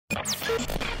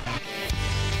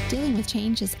Dealing with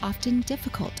change is often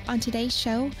difficult. On today's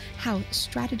show, how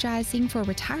strategizing for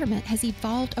retirement has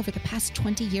evolved over the past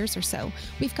 20 years or so.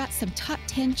 We've got some top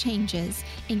 10 changes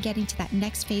in getting to that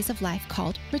next phase of life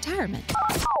called retirement.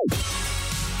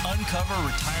 Uncover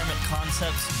retirement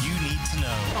concepts you need to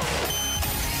know.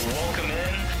 Welcome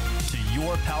in to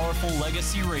Your Powerful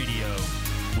Legacy Radio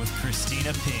with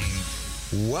Christina Ping.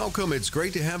 Welcome. It's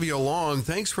great to have you along.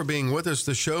 Thanks for being with us.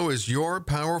 The show is Your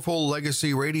Powerful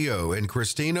Legacy Radio and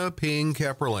Christina Ping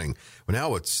Kepperling. Now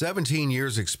with 17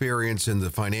 years experience in the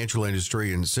financial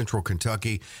industry in Central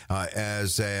Kentucky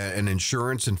as an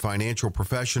insurance and financial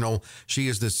professional. She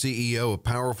is the CEO of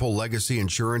Powerful Legacy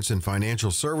Insurance and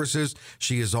Financial Services.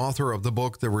 She is author of the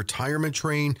book, The Retirement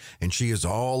Train, and she is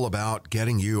all about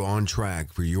getting you on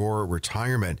track for your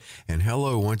retirement. And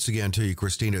hello once again to you,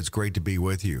 Christina. It's great to be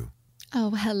with you.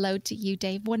 Oh, hello to you,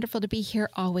 Dave. Wonderful to be here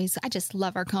always. I just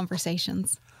love our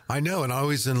conversations. I know, and I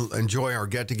always enjoy our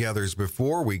get-togethers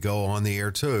before we go on the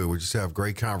air, too. We just have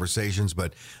great conversations,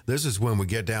 but this is when we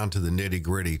get down to the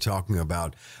nitty-gritty, talking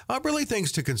about really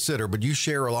things to consider, but you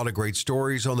share a lot of great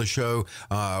stories on the show.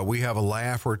 We have a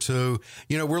laugh or two.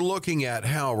 You know, we're looking at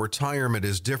how retirement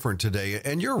is different today,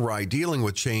 and you're right, dealing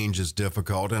with change is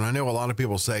difficult, and I know a lot of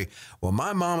people say, well,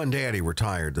 my mom and daddy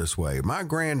retired this way. My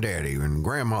granddaddy and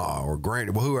grandma or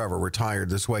whoever retired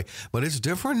this way, but it's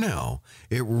different now.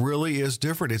 It really is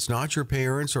different. It's not your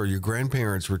parents or your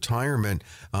grandparents' retirement.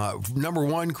 Number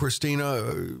one, Christina,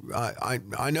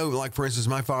 I know, like, for instance,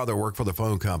 my father worked for the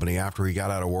phone company after he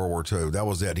got out of World War II. That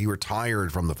was it. He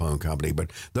retired from the phone company,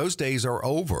 but those days are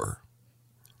over.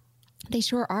 They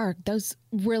sure are. Those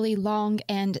really long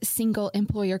and single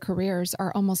employer careers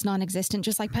are almost non-existent,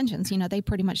 just like pensions. You know, they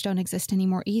pretty much don't exist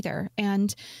anymore either.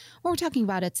 And what we're talking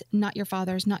about, it's not your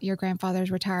father's, not your grandfather's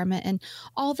retirement and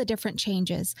all the different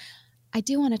changes. I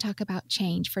do want to talk about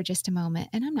change for just a moment.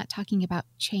 And I'm not talking about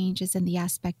changes in the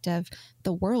aspect of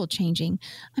the world changing.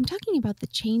 I'm talking about the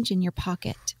change in your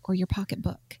pocket or your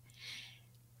pocketbook.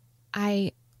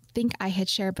 I think I had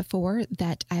shared before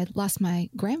that I had lost my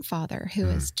grandfather, who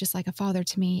is just like a father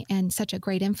to me and such a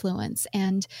great influence.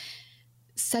 And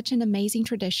such an amazing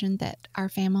tradition that our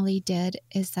family did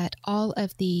is that all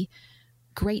of the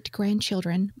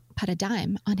great-grandchildren put a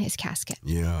dime on his casket.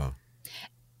 Yeah.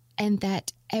 And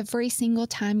that every single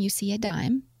time you see a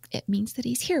dime, it means that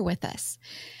he's here with us.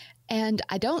 And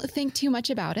I don't think too much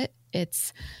about it.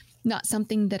 It's not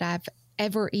something that I've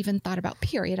ever even thought about,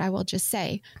 period, I will just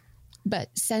say. But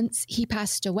since he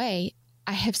passed away,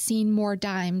 I have seen more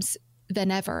dimes than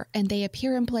ever, and they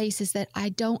appear in places that I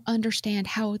don't understand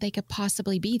how they could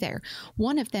possibly be there.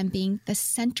 One of them being the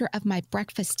center of my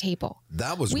breakfast table.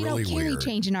 That was really weird. We don't carry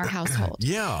change in our household.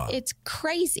 Yeah. It's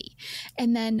crazy.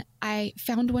 And then I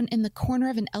found one in the corner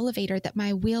of an elevator that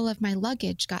my wheel of my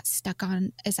luggage got stuck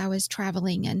on as I was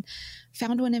traveling, and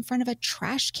found one in front of a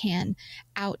trash can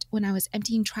out when I was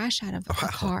emptying trash out of a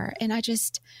car. And I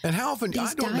just... And how often...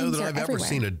 I don't know that I've ever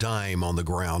seen a dime on the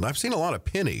ground. I've seen a lot of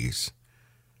pennies.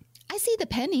 I see the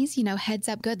pennies, you know, heads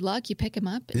up, good luck. You pick them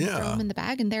up and throw them in the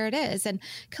bag, and there it is. And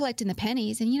collecting the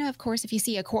pennies. And, you know, of course, if you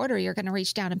see a quarter, you're going to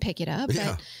reach down and pick it up.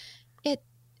 Yeah. But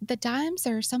the dimes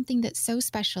are something that's so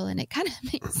special. And it kind of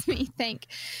makes me think,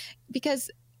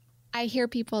 because I hear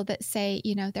people that say,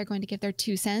 you know, they're going to give their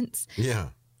 2 cents. Yeah.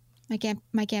 My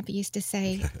grandpa used to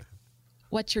say,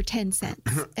 what's your 10 cents?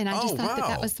 And I just thought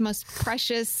that was the most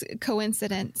precious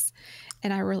coincidence.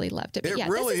 And I really loved it. But yeah,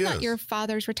 really this is not your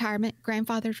father's retirement,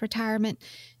 grandfather's retirement.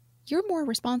 You're more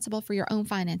responsible for your own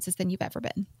finances than you've ever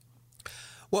been.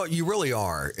 Well, you really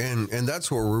are. And that's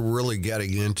what we're really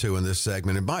getting into in this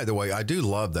segment. And by the way, I do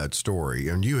love that story.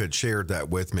 And you had shared that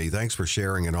with me. Thanks for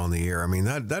sharing it on the air. I mean,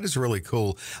 that is really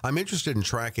cool. I'm interested in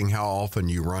tracking how often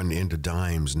you run into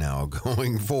dimes now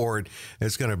going forward.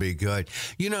 It's going to be good.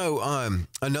 You know,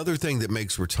 another thing that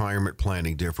makes retirement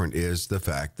planning different is the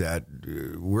fact that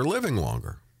we're living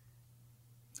longer.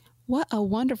 What a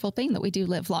wonderful thing that we do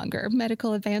live longer.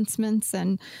 Medical advancements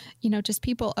and, you know, just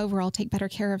people overall take better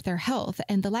care of their health.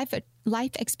 And the life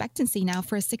expectancy now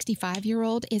for a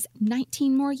 65-year-old is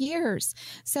 19 more years.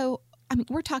 So, I mean,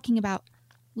 we're talking about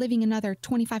living another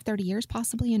 25, 30 years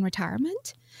possibly in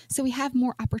retirement. So we have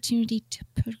more opportunity to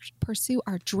pursue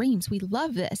our dreams. We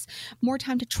love this. More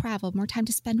time to travel, more time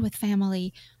to spend with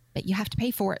family. But you have to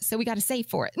pay for it, so we got to save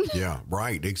for it. Yeah,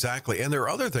 right, exactly. And there are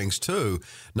other things too.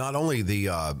 Not only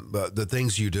the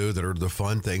things you do that are the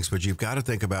fun things, but you've got to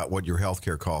think about what your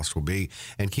healthcare costs will be.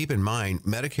 And keep in mind,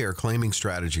 Medicare claiming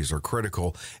strategies are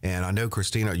critical. And I know,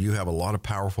 Christina, you have a lot of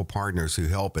powerful partners who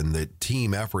help in the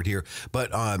team effort here.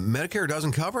 But Medicare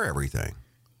doesn't cover everything.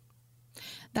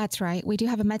 That's right. We do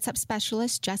have a MedSup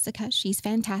specialist, Jessica. She's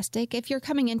fantastic. If you're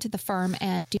coming into the firm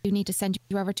and do need to send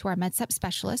you over to our MedSup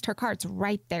specialist, her card's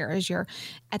right there as you're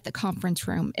at the conference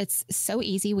room. It's so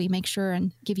easy. We make sure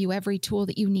and give you every tool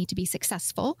that you need to be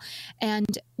successful.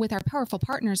 And with our powerful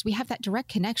partners, we have that direct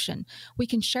connection. We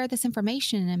can share this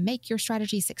information and make your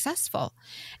strategy successful.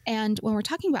 And when we're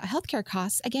talking about healthcare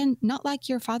costs, again, not like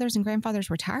your father's and grandfather's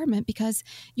retirement, because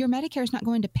your Medicare is not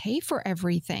going to pay for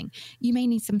everything. You may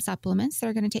need some supplements that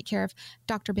are going to take care of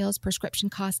doctor bills, prescription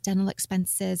costs, dental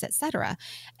expenses, etc.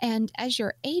 And as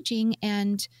you're aging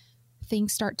and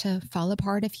things start to fall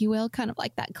apart, if you will, kind of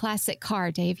like that classic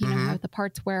car, Dave, you know how the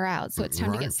parts wear out. So it's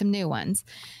time to get some new ones.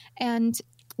 And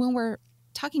when we're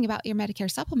talking about your Medicare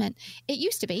supplement, it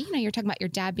used to be, you're talking about your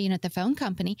dad being at the phone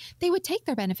company, they would take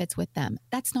their benefits with them.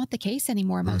 That's not the case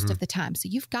anymore most of the time. So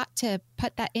you've got to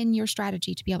put that in your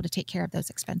strategy to be able to take care of those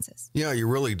expenses. Yeah, you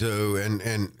really do.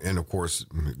 And of course,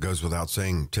 it goes without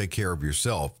saying, take care of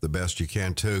yourself the best you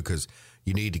can too, because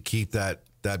you need to keep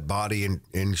that body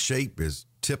in shape, as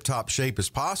tip-top shape as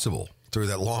possible through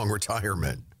that long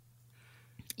retirement.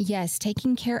 Yes,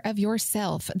 taking care of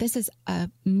yourself. This is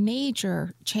a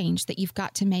major change that you've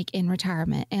got to make in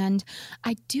retirement. And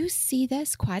I do see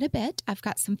this quite a bit. I've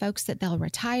got some folks that they'll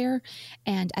retire,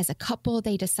 and as a couple,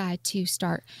 they decide to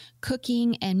start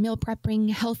cooking and meal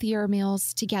prepping healthier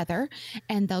meals together.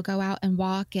 And they'll go out and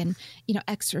walk and,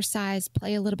 exercise,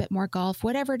 play a little bit more golf,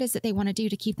 whatever it is that they want to do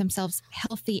to keep themselves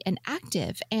healthy and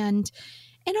active. And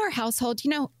in our household,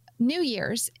 New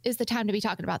Year's is the time to be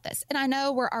talking about this. And I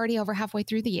know we're already over halfway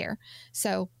through the year,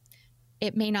 so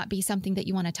it may not be something that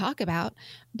you want to talk about,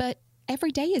 but every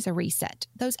day is a reset.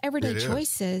 Those everyday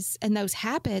choices and those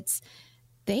habits,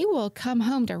 they will come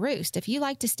home to roost. If you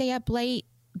like to stay up late,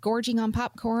 gorging on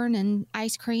popcorn and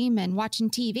ice cream and watching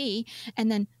TV,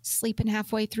 and then sleeping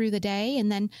halfway through the day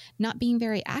and then not being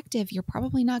very active, you're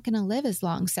probably not going to live as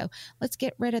long. So let's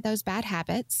get rid of those bad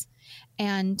habits,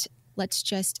 and let's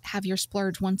just have your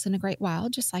splurge once in a great while,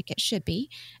 just like it should be.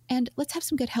 And let's have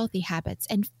some good, healthy habits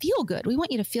and feel good. We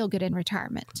want you to feel good in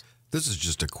retirement. This is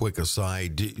just a quick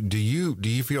aside. Do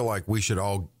you feel like we should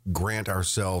all grant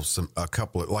ourselves a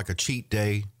cheat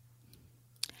day?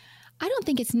 I don't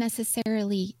think it's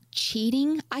necessarily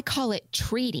cheating. I call it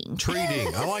treating.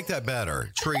 Treating. I like that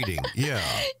better. Treating. Yeah.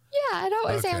 Yeah, I don't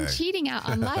want to say I'm cheating out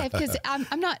on life, because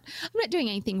I'm not doing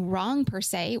anything wrong per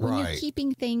se. When you're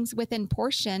keeping things within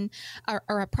portion,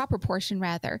 or a proper portion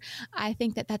rather, I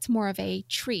think that that's more of a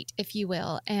treat, if you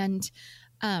will. And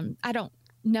I don't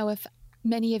know if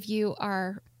many of you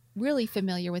are really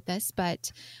familiar with this,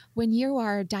 but when you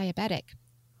are diabetic,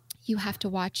 you have to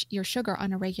watch your sugar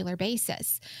on a regular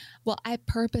basis. Well, I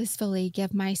purposefully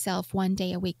give myself one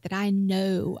day a week that I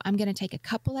know I'm going to take a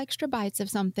couple extra bites of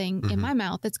something in my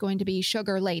mouth that's going to be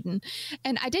sugar laden.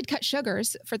 And I did cut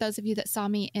sugars, for those of you that saw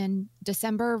me in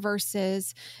December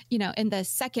versus, in the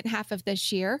second half of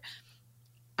this year.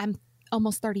 I'm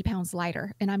almost 30 pounds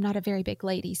lighter, and I'm not a very big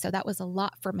lady. So that was a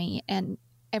lot for me. And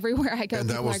everywhere I go, and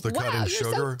that was the cut in sugar?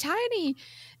 You're so tiny.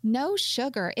 No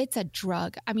sugar. It's a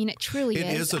drug. I mean, it truly is.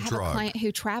 It is a drug. I have a client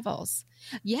who travels.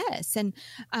 Yes. And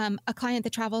a client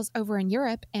that travels over in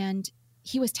Europe, and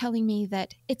he was telling me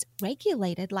that it's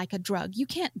regulated like a drug. You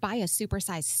can't buy a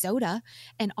supersized soda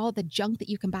and all the junk that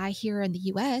you can buy here in the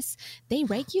U.S. They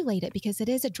regulate it because it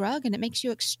is a drug and it makes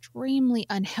you extremely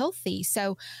unhealthy.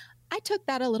 So I took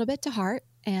that a little bit to heart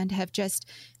and have just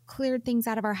cleared things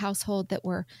out of our household that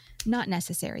were not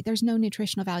necessary. There's no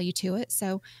nutritional value to it.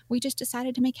 So we just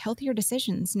decided to make healthier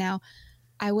decisions. Now,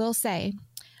 I will say,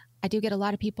 I do get a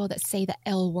lot of people that say the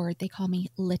L word. They call me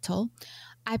little.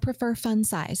 I prefer fun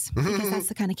size, because that's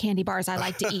the kind of candy bars I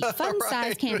like to eat. Fun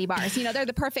size candy bars. They're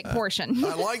the perfect portion.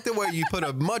 I like the way you put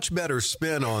a much better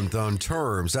spin on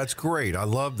terms. That's great. I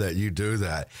love that you do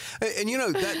that. And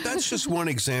that's just one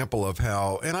example of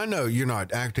how, and I know you're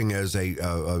not acting as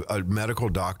a medical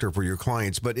doctor for your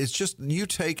clients, but it's just you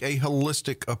take a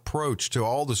holistic approach to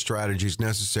all the strategies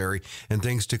necessary and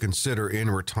things to consider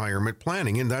in retirement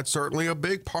planning. And that's certainly a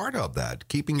big part of that,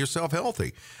 keeping yourself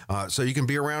healthy so you can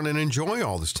be around and enjoy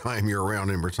all this time you're around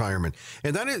in retirement.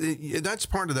 And that's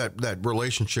part of that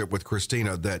relationship with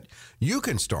Christina that you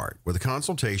can start with a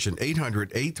consultation,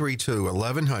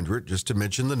 800-832-1100, just to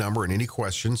mention the number, and any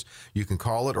questions, you can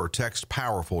call it or text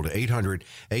POWERFUL to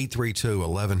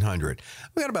 800-832-1100.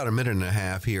 We got about a minute and a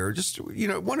half here. Just,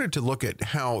 wanted to look at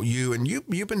how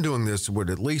you've been doing this with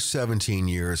at least 17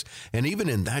 years. And even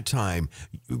in that time,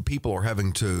 people are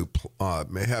having to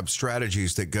have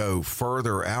strategies that go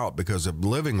further out because of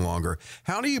living longer.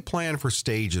 How do you plan for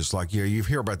stages? Like, you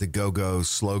hear about the go-go,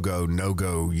 slow-go,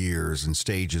 no-go years and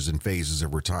stages and phases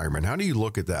of retirement. How do you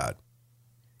look at that?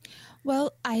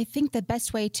 Well, I think the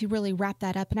best way to really wrap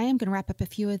that up, and I am going to wrap up a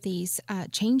few of these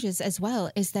changes as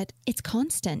well, is that it's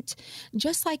constant.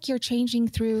 Just like you're changing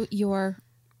through your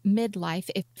midlife,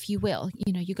 if you will,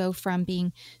 you go from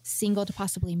being single to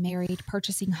possibly married,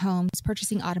 purchasing homes,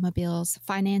 purchasing automobiles,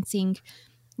 financing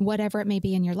whatever it may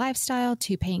be in your lifestyle,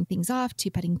 to paying things off,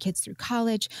 to putting kids through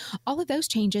college, all of those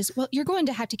changes. Well, you're going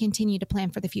to have to continue to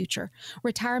plan for the future.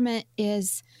 Retirement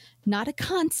is not a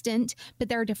constant, but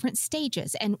there are different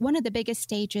stages. And one of the biggest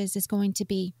stages is going to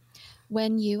be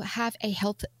when you have a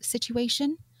health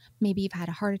situation. Maybe you've had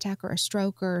a heart attack or a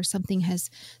stroke or something has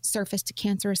surfaced,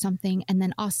 cancer or something, and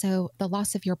then also the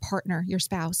loss of your partner, your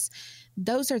spouse.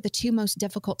 Those are the two most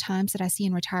difficult times that I see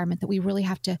in retirement, that we really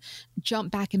have to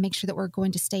jump back and make sure that we're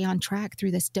going to stay on track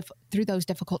through through those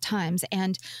difficult times.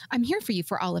 And I'm here for you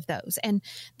for all of those. And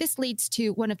this leads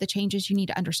to one of the changes you need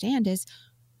to understand is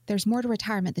there's more to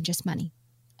retirement than just money.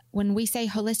 When we say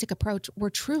holistic approach, we're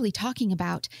truly talking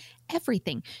about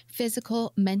everything: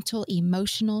 physical, mental,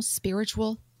 emotional,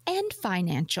 spiritual, and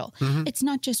financial. Mm-hmm. It's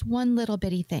not just one little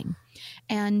bitty thing.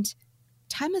 And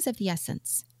time is of the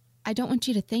essence. I don't want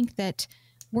you to think that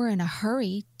we're in a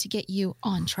hurry to get you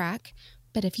on track,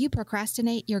 but if you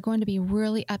procrastinate, you're going to be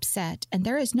really upset, and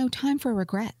there is no time for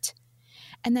regret.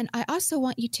 And then I also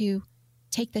want you to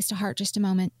take this to heart just a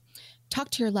moment. Talk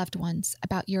to your loved ones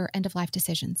about your end-of-life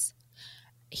decisions.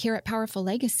 Here at Powerful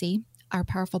Legacy, our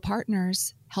powerful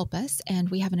partners help us, and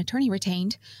we have an attorney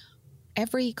retained.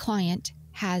 Every client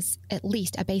has at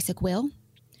least a basic will,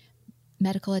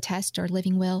 medical attest or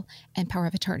living will, and power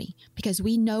of attorney, because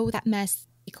we know that mess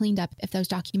be cleaned up if those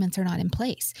documents are not in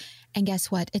place. And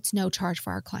guess what? It's no charge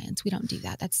for our clients. We don't do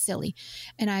that. That's silly.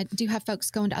 And I do have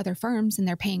folks going to other firms and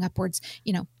they're paying upwards,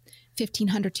 $1,500,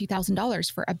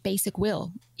 $2,000 for a basic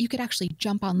will. You could actually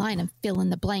jump online and fill in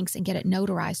the blanks and get it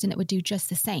notarized, and it would do just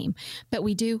the same. But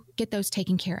we do get those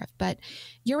taken care of. But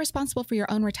you're responsible for your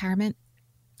own retirement.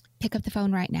 Pick up the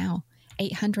phone right now.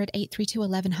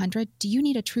 800-832-1100. Do you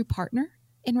need a true partner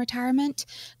in retirement?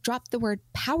 Drop the word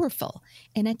powerful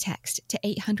in a text to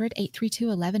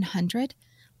 800-832-1100.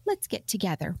 Let's get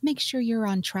together. Make sure you're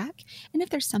on track. And if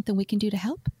there's something we can do to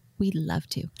help, we'd love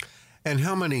to. And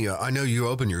how many, I know you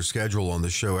open your schedule on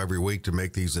the show every week to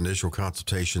make these initial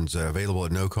consultations available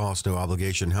at no cost, no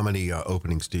obligation. How many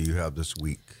openings do you have this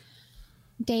week?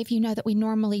 Dave, you know that we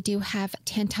normally do have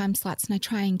 10 time slots, and I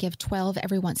try and give 12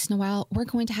 every once in a while. We're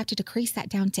going to have to decrease that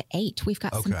down to 8. We've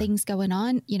got some things going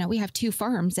on. We have 2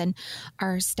 firms and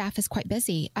our staff is quite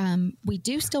busy. We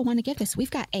do still want to give this. We've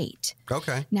got 8.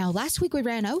 Okay. Now, last week we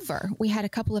ran over. We had a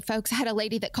couple of folks. I had a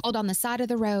lady that called on the side of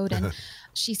the road, and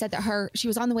she said that she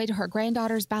was on the way to her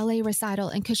granddaughter's ballet recital,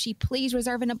 and could she please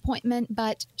reserve an appointment,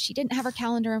 but she didn't have her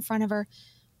calendar in front of her.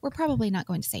 We're probably not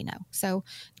going to say no. So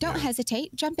don't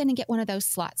hesitate. Jump in and get one of those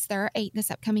slots. There are 8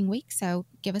 this upcoming week. So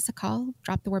give us a call.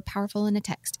 Drop the word powerful in a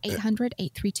text.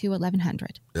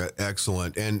 800-832-1100.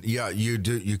 Excellent. And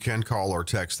you can call or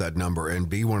text that number and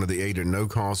be one of the 8 at no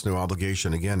cost, no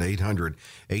obligation. Again,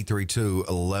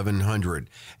 800-832-1100.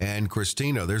 And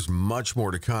Christina, there's much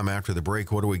more to come after the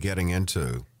break. What are we getting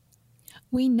into?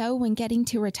 We know when getting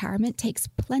to retirement takes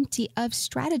plenty of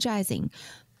strategizing.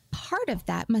 Part of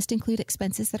that must include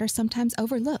expenses that are sometimes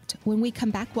overlooked. When we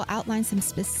come back, we'll outline some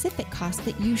specific costs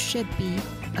that you should be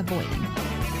avoiding.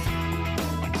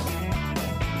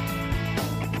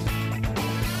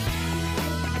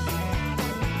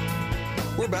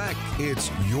 We're back.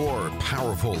 It's your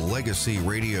Powerful Legacy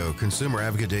Radio. Consumer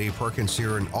advocate Dave Perkins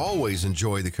here, and always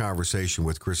enjoy the conversation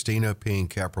with Christina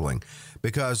Payne-Kepperling,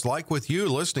 because like with you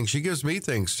listening, she gives me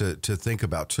things to think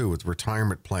about too with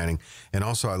retirement planning. And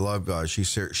also I love she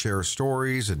shares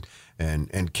stories and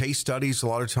case studies a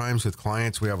lot of times with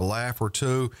clients. We have a laugh or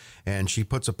two, and she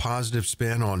puts a positive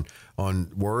spin on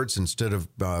words instead of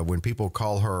when people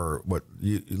call her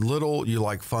you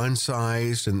like fun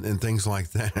sized and things like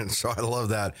that. So I love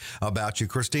that about you.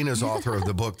 Christina's author of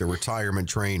the book, The Retirement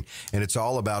Train, and it's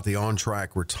all about the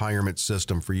on-track retirement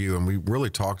system for you. And we really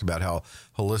talked about how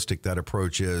holistic that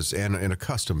approach is, and in a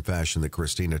custom fashion that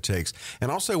Christina takes.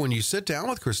 And also when you sit down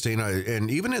with Christina,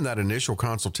 and even in that initial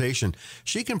consultation,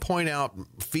 she can point out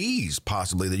fees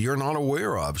possibly that you're not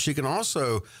aware of. She can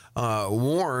also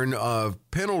warn of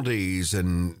penalties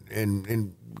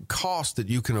and costs that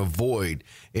you can avoid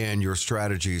in your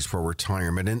strategies for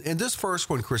retirement. And this first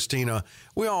one, Christina,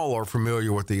 we all are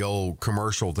familiar with the old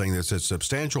commercial thing that says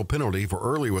substantial penalty for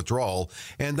early withdrawal,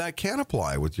 and that can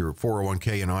apply with your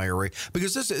 401k and IRA,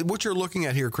 because this, what you're looking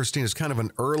at here, Christina, is kind of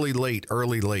an early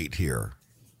late here.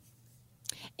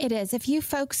 It is. If you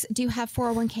folks do have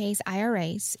 401ks,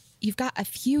 IRAs, you've got a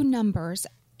few numbers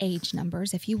age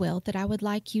numbers, if you will, that I would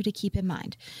like you to keep in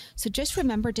mind. So just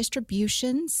remember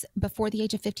distributions before the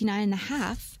age of 59 and a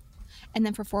half. And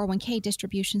then for 401k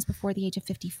distributions before the age of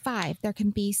 55, there can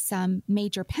be some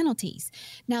major penalties.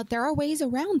 Now, there are ways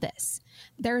around this.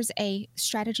 There's a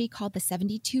strategy called the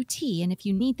 72T. And if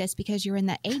you need this because you're in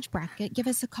that age bracket, give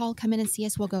us a call, come in and see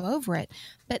us. We'll go over it.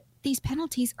 But these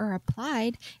penalties are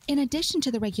applied in addition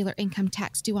to the regular income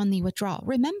tax due on the withdrawal.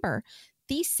 Remember,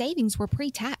 these savings were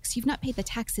pre-tax. You've not paid the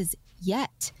taxes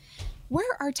yet.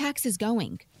 Where are taxes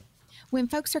going? When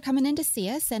folks are coming in to see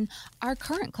us and our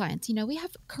current clients, we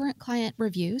have current client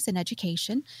reviews in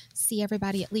education, see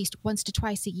everybody at least once to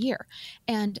twice a year.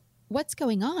 And what's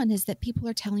going on is that people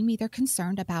are telling me they're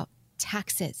concerned about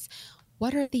taxes.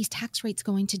 What are these tax rates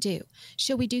going to do?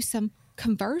 Should we do some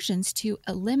conversions to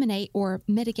eliminate or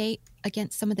mitigate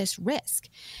against some of this risk?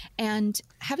 And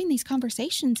having these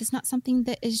conversations is not something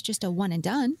that is just a one and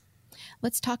done.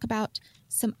 Let's talk about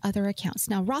some other accounts.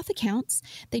 Now, Roth accounts,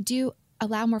 they do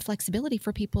allow more flexibility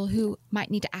for people who might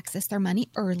need to access their money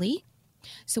early.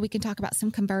 So we can talk about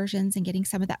some conversions and getting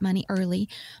some of that money early.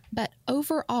 But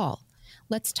overall,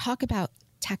 let's talk about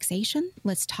taxation.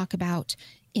 Let's talk about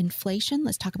inflation.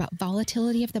 Let's talk about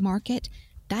volatility of the market.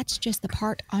 That's just the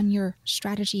part on your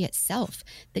strategy itself.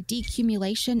 The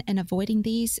decumulation and avoiding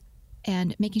these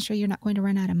and making sure you're not going to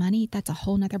run out of money, that's a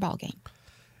whole nother ballgame.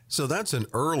 So that's an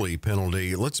early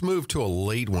penalty. Let's move to a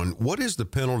late one. What is the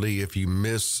penalty if you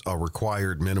miss a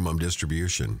required minimum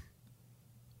distribution?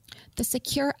 The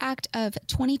Secure Act of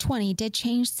 2020 did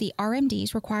change the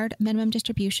RMD's required minimum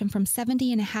distribution from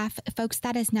 70 and a half. Folks,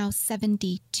 that is now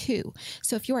 72.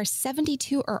 So if you are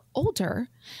 72 or older,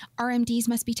 RMDs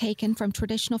must be taken from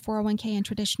traditional 401k and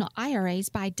traditional IRAs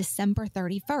by December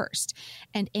 31st,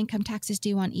 and income tax is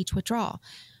due on each withdrawal.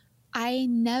 I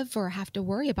never have to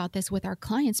worry about this with our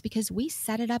clients because we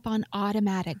set it up on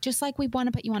automatic, just like we want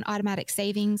to put you on automatic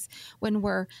savings when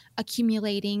we're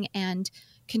accumulating and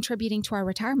contributing to our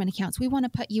retirement accounts. We want to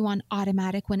put you on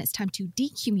automatic when it's time to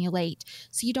decumulate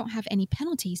so you don't have any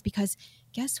penalties, because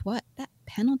guess what? That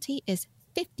penalty is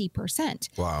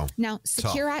 50%. Wow. Now,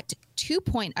 Secure Act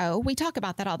 2.0, we talk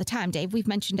about that all the time, Dave. We've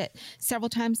mentioned it several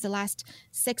times the last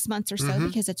 6 months or so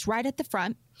because it's right at the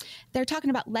front. They're talking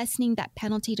about lessening that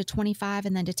penalty to 25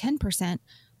 and then to 10%.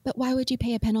 But why would you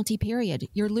pay a penalty, period?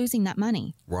 You're losing that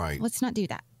money. Right. Let's not do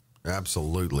that.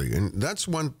 Absolutely. And that's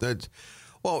one that,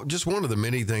 well, just one of the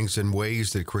many things and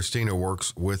ways that Christina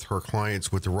works with her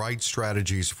clients with the right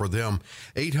strategies for them.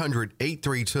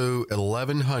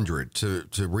 800-832-1100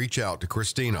 to reach out to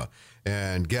Christina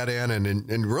and get in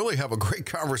and really have a great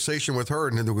conversation with her.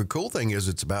 And the cool thing is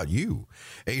it's about you.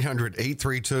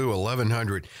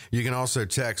 800-832-1100. You can also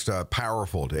text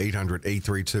POWERFUL to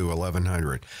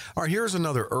 800-832-1100. All right, here's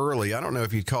another early. I don't know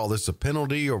if you'd call this a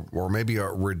penalty or maybe a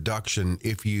reduction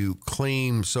if you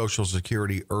claim Social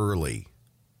Security early.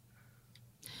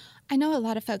 I know a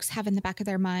lot of folks have in the back of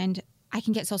their mind, I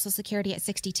can get Social Security at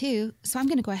 62, so I'm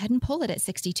going to go ahead and pull it at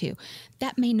 62.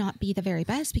 That may not be the very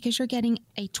best because you're getting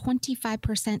a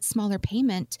 25% smaller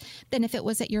payment than if it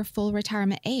was at your full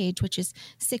retirement age, which is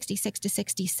 66 to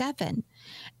 67,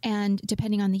 and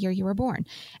depending on the year you were born.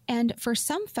 And for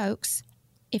some folks,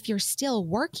 if you're still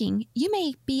working, you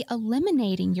may be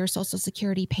eliminating your Social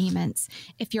Security payments.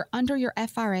 If you're under your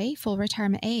FRA, full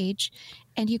retirement age,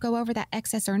 and you go over that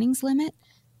excess earnings limit,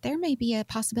 there may be a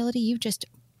possibility you've just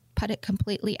put it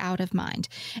completely out of mind.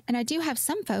 And I do have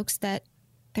some folks that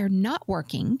they're not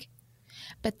working,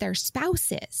 but their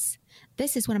spouse is.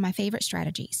 This is one of my favorite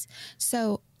strategies.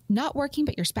 So not working,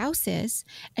 but your spouse is,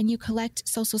 and you collect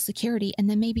Social Security and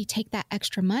then maybe take that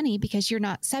extra money because you're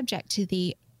not subject to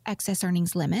the excess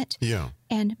earnings limit. Yeah.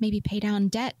 And maybe pay down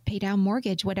debt, pay down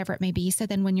mortgage, whatever it may be. So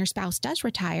then when your spouse does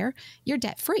retire, you're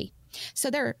debt free.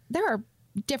 So there are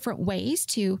different ways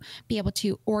to be able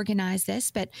to organize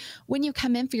this. But when you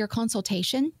come in for your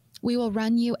consultation, we will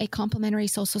run you a complimentary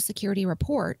Social Security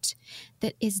report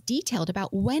that is detailed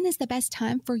about when is the best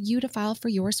time for you to file for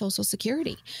your Social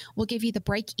Security. We'll give you the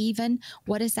break even.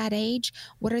 What is that age?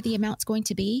 What are the amounts going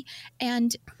to be?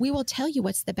 And we will tell you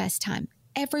what's the best time.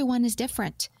 Everyone is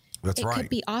different. That's right. It could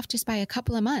be off just by a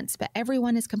couple of months, but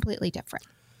everyone is completely different.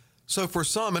 So for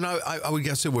some, and I would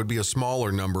guess it would be a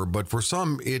smaller number, but for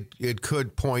some, it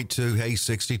could point to, hey,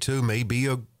 62 may be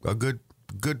a good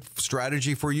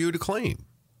strategy for you to claim.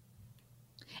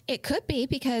 It could be,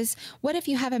 because what if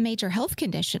you have a major health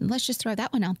condition? Let's just throw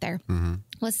that one out there. Mm-hmm.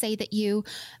 Let's say that you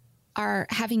are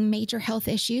having major health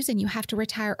issues and you have to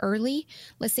retire early.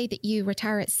 Let's say that you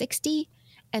retire at 60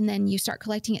 and then you start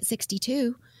collecting at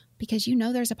 62 because you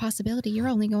know there's a possibility you're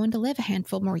only going to live a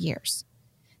handful more years.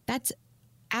 That's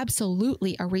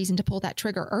absolutely a reason to pull that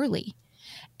trigger early.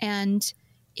 And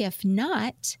if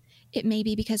not, it may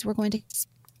be because we're going to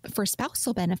for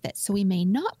spousal benefits. So we may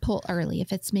not pull early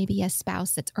if it's maybe a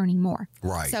spouse that's earning more.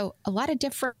 Right. So a lot of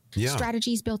different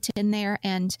strategies built in there,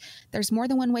 and there's more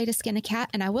than one way to skin a cat.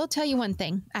 And I will tell you one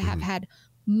thing. I have had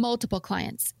multiple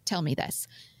clients tell me this.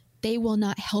 They will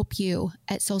not help you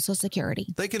at Social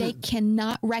Security. They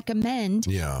cannot recommend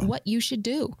what you should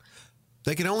do.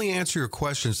 They can only answer your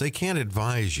questions. They can't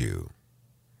advise you.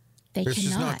 It's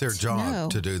just not their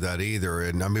job to do that either.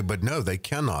 And I mean, but no, they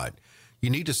cannot. You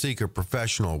need to seek a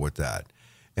professional with that.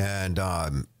 And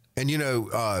you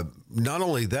know, not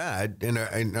only that,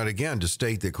 and again, to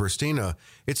state that Christina,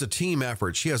 it's a team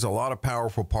effort. She has a lot of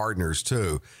powerful partners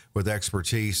too with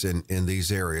expertise in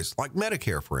these areas, like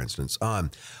Medicare, for instance.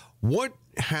 What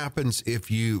happens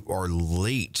if you are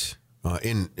late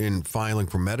in filing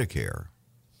for Medicare?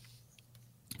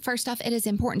 First off, it is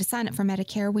important to sign up for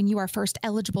Medicare when you are first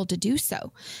eligible to do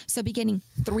so. So beginning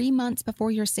 3 months before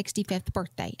your 65th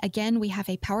birthday. Again, we have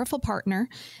a powerful partner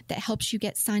that helps you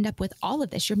get signed up with all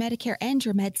of this, your Medicare and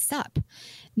your MedSup.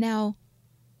 Now,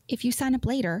 if you sign up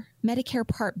later, Medicare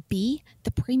Part B,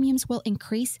 the premiums will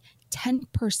increase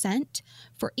 10%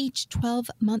 for each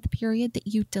 12-month period that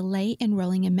you delay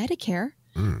enrolling in Medicare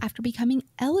after becoming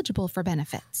eligible for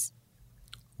benefits.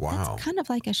 Wow. That's kind of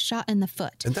like a shot in the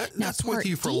foot. And that's with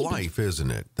you for life, isn't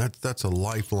it? That's a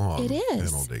lifelong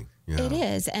penalty. Yeah. It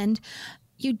is. And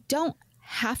you don't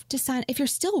have to sign. If you're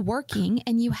still working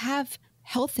and you have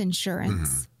health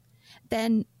insurance,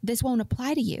 then this won't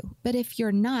apply to you. But if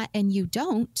you're not and you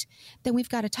don't, then we've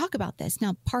got to talk about this.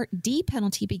 Now, Part D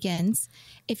penalty begins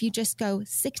if you just go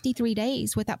 63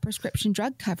 days without prescription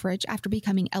drug coverage after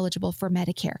becoming eligible for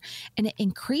Medicare. And it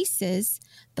increases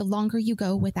the longer you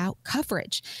go without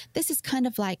coverage. This is kind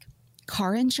of like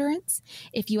car insurance.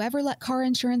 If you ever let car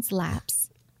insurance lapse,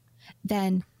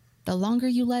 then the longer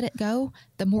you let it go,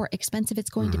 the more expensive it's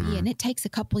going to be. And it takes a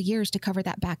couple of years to cover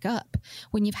that back up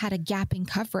when you've had a gap in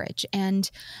coverage.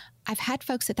 And I've had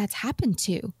folks that's happened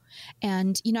to.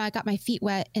 And, you know, I got my feet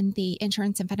wet in the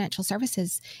insurance and financial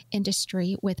services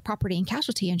industry with property and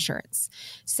casualty insurance.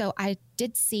 So I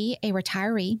did see a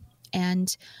retiree,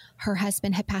 and her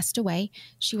husband had passed away.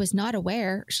 She was not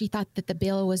aware. She thought that the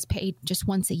bill was paid just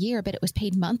once a year, but it was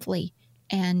paid monthly.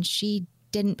 And she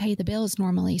didn't pay the bills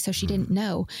normally, so she didn't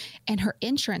know. And her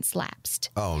insurance lapsed.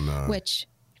 Oh, no. Which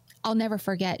I'll never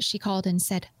forget. She called and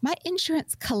said, my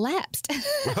insurance collapsed.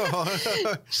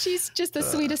 She's just the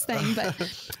sweetest thing. But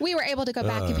we were able to go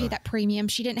back and pay that premium.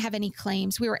 She didn't have any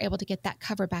claims. We were able to get that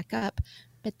cover back up.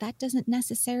 But that doesn't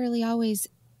necessarily always...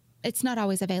 It's not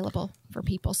always available for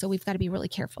people. So we've got to be really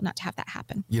careful not to have that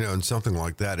happen. You know, and something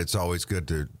like that, it's always good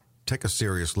to take a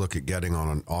serious look at getting on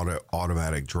an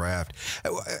automatic draft.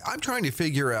 I'm trying to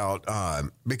figure out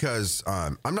because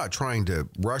I'm not trying to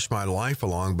rush my life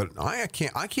along, but I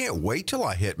can't wait till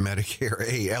I hit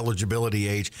Medicare eligibility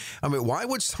age. I mean, why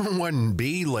would someone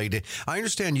be late? I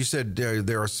understand you said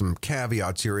there are some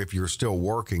caveats here. If you're still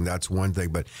working, that's one thing.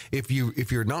 But if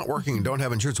you're not working and don't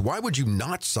have insurance, why would you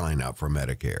not sign up for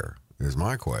Medicare? Is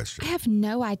my question. I have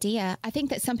no idea. I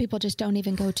think that some people just don't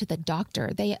even go to the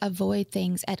doctor. They avoid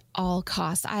things at all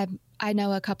costs. I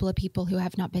know a couple of people who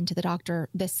have not been to the doctor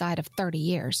this side of 30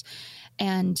 years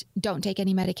and don't take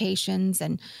any medications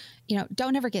and, you know,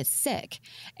 don't ever get sick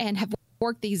and have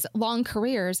worked these long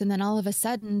careers. And then all of a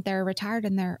sudden they're retired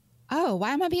and they're, oh,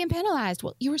 why am I being penalized?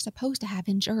 Well, you were supposed to have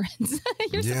insurance.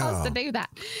 You're supposed to do that.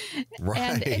 Right.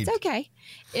 And it's okay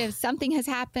if something has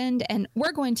happened, and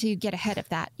we're going to get ahead of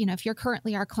that. You know, if you're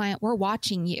currently our client, we're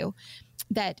watching you,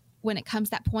 that when it comes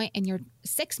that point and you're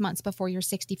 6 months before your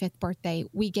 65th birthday,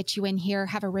 we get you in here,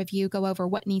 have a review, go over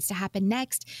what needs to happen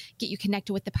next, get you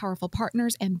connected with the powerful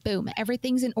partners, and boom,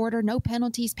 everything's in order. No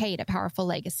penalties paid at Powerful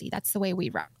Legacy. That's the way we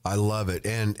run. I love it.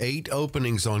 And 8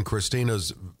 openings on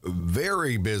Christina's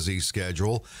very busy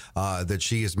schedule that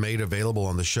she has made available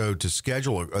on the show to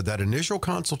schedule that initial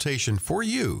consultation for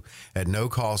you at no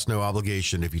cost, no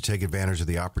obligation if you take advantage of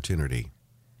the opportunity.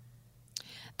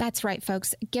 That's right,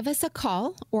 folks. Give us a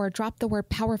call or drop the word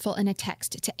powerful in a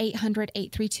text to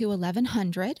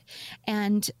 800-832-1100.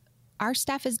 And our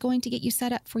staff is going to get you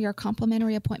set up for your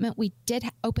complimentary appointment. We did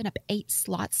open up 8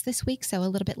 slots this week, so a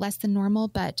little bit less than normal,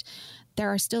 but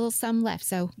there are still some left.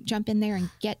 So jump in there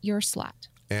and get your slot.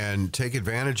 And take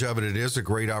advantage of it. It is a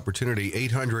great opportunity.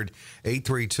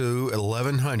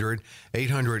 800-832-1100.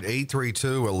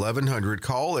 800-832-1100.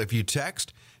 Call. If you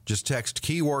text, just text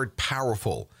keyword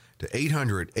powerful to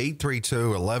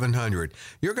 800-832-1100.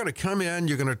 You're going to come in.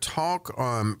 You're going to talk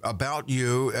about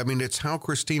you. I mean, it's how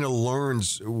Christina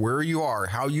learns where you are,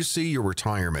 how you see your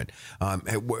retirement,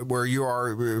 where you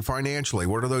are financially.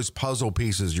 What are those puzzle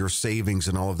pieces, your savings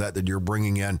and all of that you're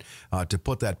bringing in to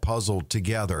put that puzzle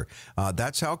together.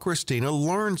 That's how Christina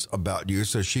learns about you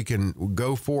so she can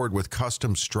go forward with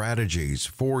custom strategies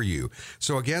for you.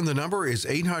 So again, the number is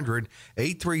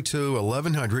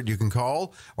 800-832-1100. You can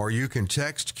call or you can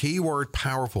text keyword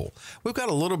powerful. We've got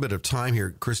a little bit of time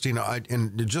here, Christina,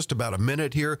 in just about a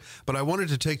minute here, but I wanted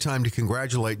to take time to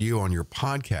congratulate you on your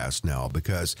podcast now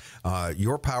because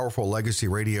your Powerful Legacy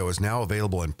Radio is now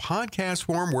available in podcast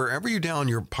form wherever you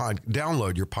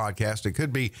download your podcast. It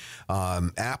could be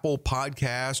Apple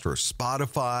Podcast or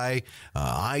Spotify,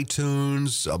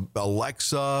 iTunes,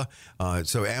 Alexa,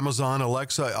 so Amazon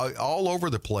Alexa, all over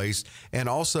the place, and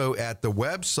also at the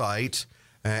website.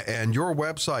 And your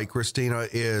website, Christina,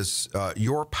 is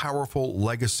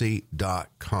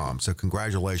yourpowerfullegacy.com. So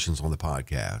congratulations on the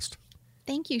podcast.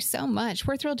 Thank you so much.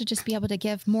 We're thrilled to just be able to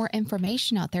give more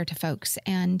information out there to folks.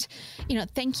 And,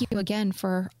 thank you again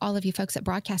for all of you folks at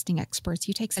Broadcasting Experts.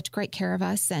 You take such great care of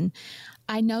us. And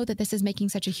I know that this is making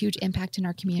such a huge impact in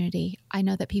our community. I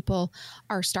know that people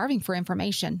are starving for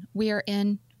information. We are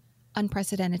in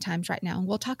unprecedented times right now.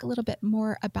 We'll talk a little bit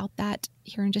more about that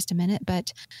here in just a minute.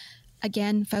 But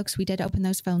again, folks, we did open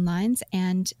those phone lines,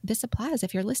 and this applies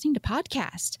if you're listening to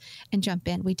podcast and jump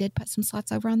in. We did put some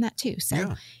slots over on that too.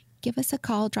 So give us a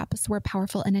call, drop us the word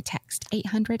powerful in a text,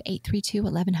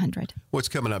 800-832-1100. What's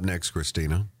coming up next,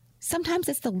 Christina? Sometimes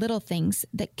it's the little things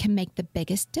that can make the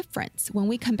biggest difference. When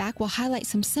we come back, we'll highlight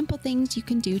some simple things you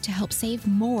can do to help save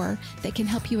more that can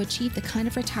help you achieve the kind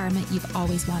of retirement you've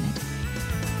always wanted.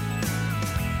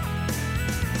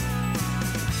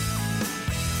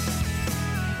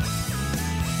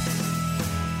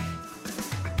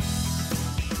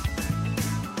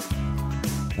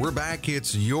 We're back.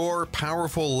 It's Your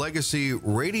Powerful Legacy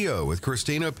Radio with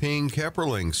Christina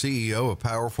Ping-Kepperling, CEO of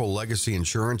Powerful Legacy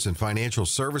Insurance and Financial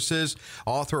Services,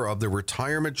 author of The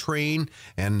Retirement Train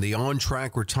and the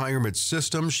On-Track Retirement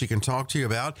System she can talk to you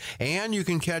about. And you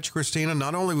can catch Christina,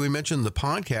 not only we mentioned the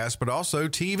podcast, but also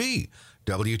TV,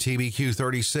 WTBQ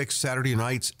 36, Saturday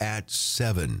nights at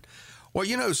 7.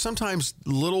 Well, sometimes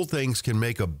little things can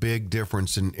make a big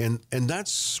difference, and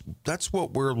that's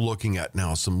what we're looking at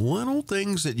now. Some little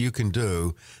things that you can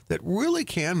do that really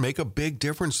can make a big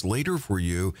difference later for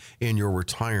you in your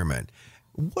retirement.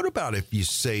 What about if you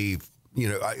save,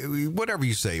 whatever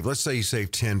you save, let's say you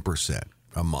save 10%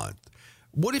 a month.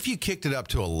 What if you kicked it up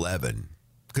to 11?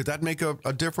 Could that make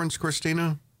a difference,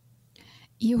 Christina?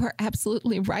 You are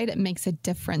absolutely right. It makes a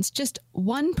difference. Just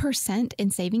 1%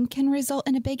 in saving can result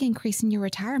in a big increase in your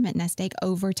retirement nest egg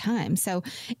over time. So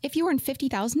if you earn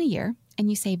 $50,000 a year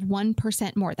and you save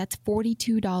 1% more, that's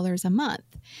 $42 a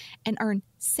month, and earn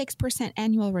 6%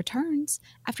 annual returns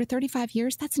after 35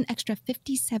 years, that's an extra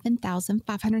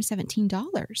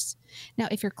 $57,517. Now,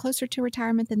 if you're closer to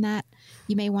retirement than that,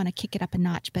 you may want to kick it up a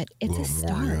notch, but it's a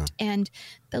start. More, yeah. And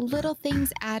the little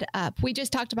things add up. We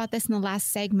just talked about this in the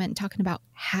last segment, talking about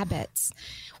habits.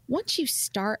 Once you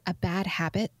start a bad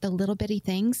habit, the little bitty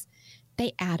things,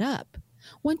 they add up.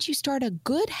 Once you start a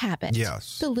good habit,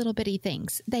 the little bitty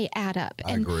things, they add up.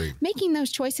 I agree. Making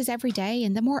those choices every day,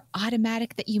 and the more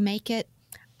automatic that you make it,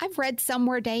 I've read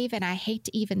somewhere, Dave, and I hate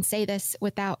to even say this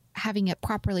without having it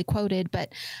properly quoted,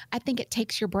 but I think it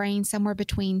takes your brain somewhere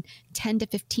between 10 to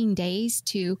 15 days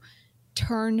to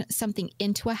turn something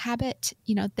into a habit,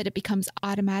 that it becomes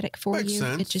automatic for Makes you.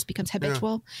 sense. It just becomes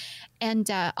habitual. Yeah. And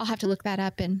I'll have to look that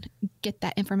up and get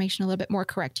that information a little bit more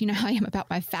correct. You know how I am about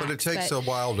my facts. But it takes a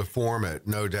while to form it,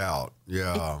 no doubt.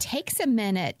 Yeah. It takes a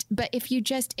minute. But if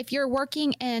you're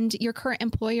working and your current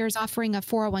employer is offering a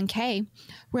 401k,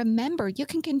 remember, you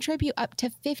can contribute up to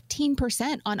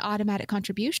 15% on automatic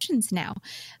contributions now.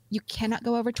 You cannot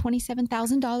go over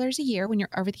 $27,000 a year when you're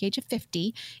over the age of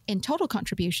 50 in total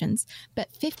contributions,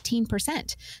 but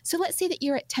 15%. So let's say that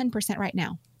you're at 10% right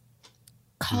now.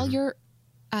 Call your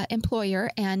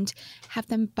employer and have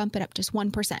them bump it up just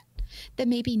 1%. Then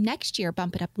maybe next year,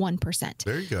 bump it up 1%.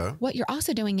 There you go. What you're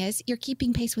also doing is you're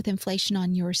keeping pace with inflation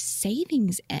on your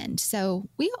savings end. So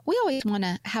we always want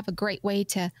to have a great way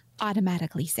to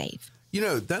automatically save.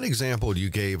 That example you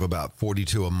gave about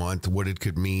 42 a month, what it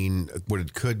could mean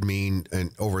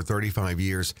in over 35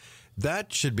 years,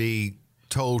 that should be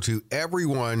told to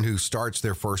everyone who starts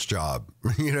their first job,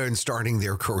 and starting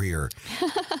their career.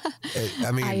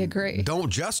 I mean, I agree. Don't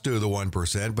just do the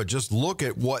 1%, but just look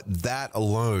at what that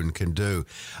alone can do.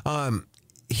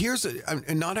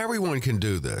 and not everyone can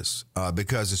do this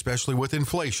because especially with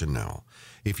inflation now,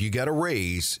 if you get a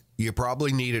raise, you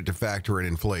probably need it to factor in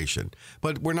inflation.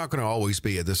 But we're not going to always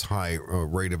be at this high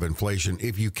rate of inflation.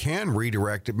 If you can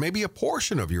redirect it, maybe a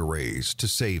portion of your raise to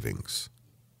savings.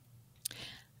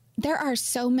 There are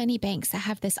so many banks that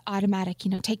have this automatic,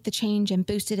 take the change and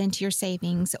boost it into your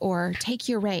savings or take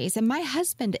your raise. And my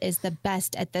husband is the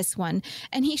best at this one.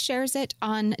 And he shares it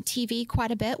on TV quite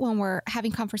a bit when we're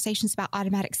having conversations about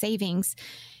automatic savings.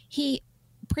 He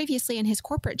previously in his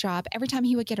corporate job, every time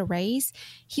he would get a raise,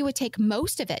 he would take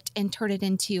most of it and turn it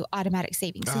into automatic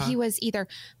savings. So he was either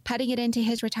putting it into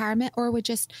his retirement or would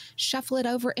just shuffle it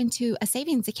over into a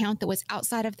savings account that was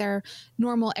outside of their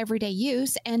normal everyday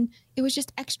use. And it was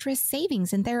just extra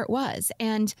savings. And there it was.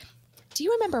 And do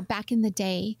you remember back in the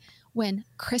day when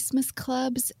Christmas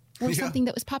clubs were something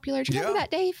that was popular? Do you remember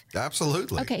that, Dave?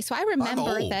 Absolutely. Okay. So I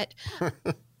remember that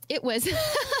it was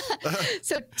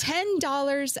so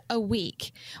 $10 a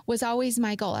week was always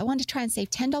my goal. I wanted to try and save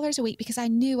 $10 a week because I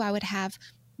knew I would have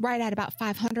right at about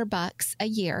 $500 a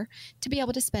year to be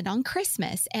able to spend on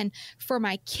Christmas. And for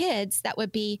my kids, that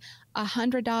would be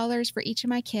 $100 for each of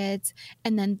my kids.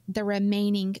 And then the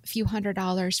remaining few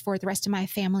 $100 for the rest of my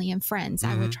family and friends.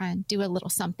 I would try and do a little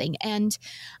something. And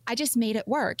I just made it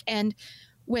work. And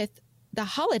with the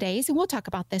holidays, and we'll talk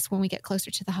about this when we get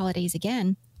closer to the holidays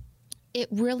again, it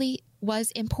really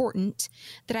was important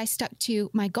that I stuck to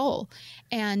my goal.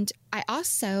 And I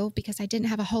also, because I didn't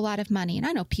have a whole lot of money, and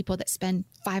I know people that spend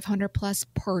 $500 plus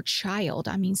per child.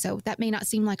 I mean, so that may not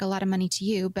seem like a lot of money to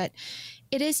you, but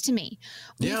it is to me.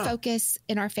 We focus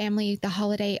in our family the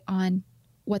holiday on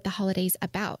what the holiday's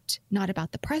about, not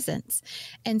about the presents.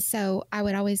 And so I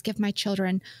would always give my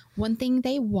children one thing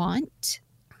they want,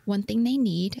 one thing they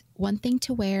need, one thing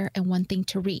to wear, and one thing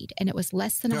to read. And it was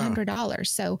less than $100.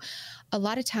 So a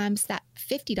lot of times that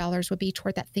 $50 would be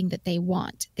toward that thing that they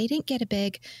want. They didn't get a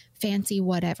big fancy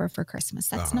whatever for Christmas.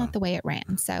 That's not the way it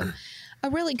ran. So a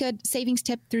really good savings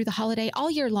tip through the holiday all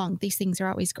year long. These things are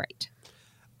always great.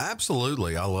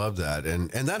 Absolutely. I love that. And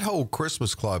that whole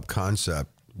Christmas club concept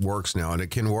works now, and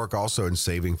it can work also in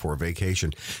saving for a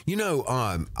vacation.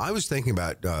 I was thinking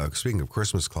about, speaking of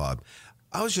Christmas club,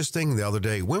 I was just thinking the other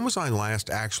day, when was I last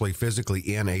actually physically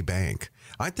in a bank?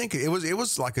 I think it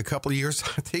was like a couple of years,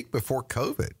 I think, before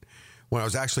COVID, when I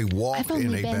was actually walked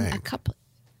in a bank.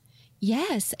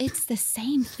 Yes, it's the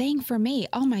same thing for me.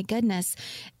 Oh my goodness.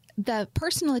 The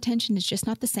personal attention is just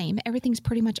not the same. Everything's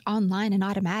pretty much online and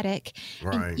automatic.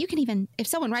 Right. And you can even, if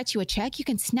someone writes you a check, you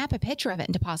can snap a picture of it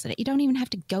and deposit it. You don't even have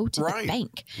to go to the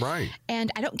bank. Right. And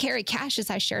I don't carry cash, as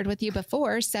I shared with you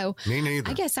before. So me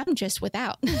neither. I guess I'm just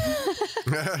without.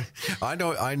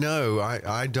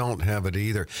 I don't have it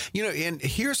either. And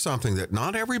here's something that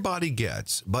not everybody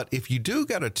gets, but if you do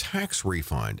get a tax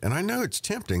refund, and I know it's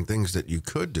tempting things that you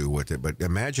could do with it, but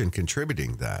imagine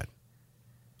contributing that.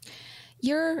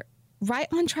 You're right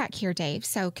on track here, Dave.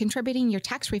 So contributing your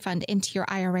tax refund into your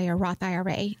IRA or Roth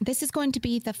IRA, this is going to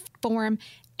be the form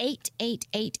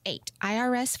 8888,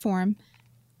 IRS form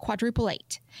quadruple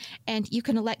 8. And you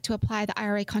can elect to apply the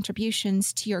IRA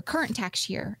contributions to your current tax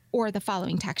year or the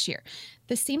following tax year.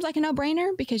 This seems like a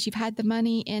no-brainer because you've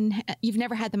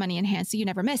never had the money in hand, so you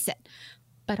never miss it.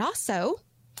 But also,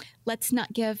 let's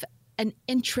not give an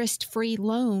interest-free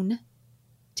loan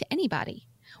to anybody.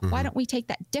 Why don't we take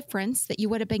that difference that you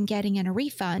would have been getting in a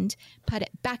refund, put it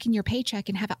back in your paycheck,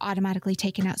 and have it automatically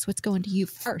taken out so it's going to you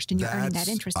first and you're earning that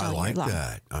interest all year long?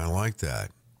 I like that.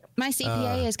 My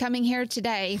CPA is coming here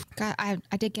today. I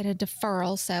did get a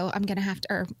deferral, so I'm going to have to,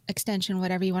 or extension,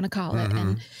 whatever you want to call it.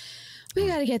 And we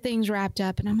got to get things wrapped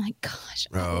up. And I'm like, gosh,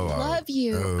 I love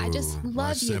you. I just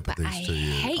love you, but I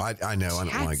hate I know. I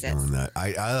don't like doing that.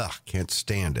 I can't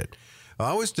stand it. I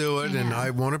always do it, and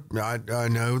I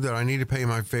know that I need to pay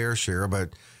my fair share,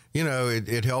 but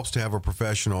it helps to have a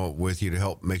professional with you to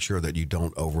help make sure that you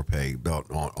don't overpay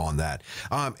on that.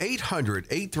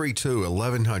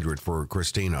 800-832-1100 for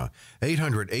Christina.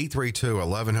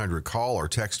 800-832-1100. Call or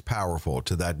text POWERFUL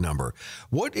to that number.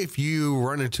 What if you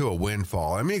run into a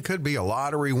windfall? I mean, it could be a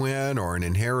lottery win or an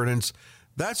inheritance.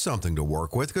 That's something to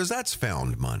work with because that's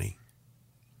found money.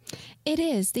 It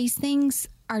is. These things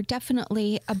are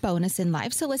definitely a bonus in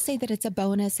life. So let's say that it's a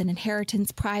bonus, an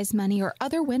inheritance, prize money, or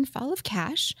other windfall of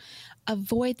cash.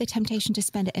 Avoid the temptation to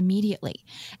spend it immediately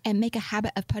and make a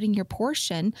habit of putting your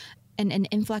portion and an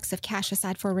influx of cash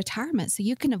aside for retirement so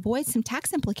you can avoid some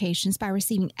tax implications by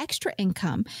receiving extra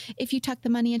income if you tuck the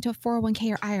money into a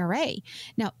 401k or IRA.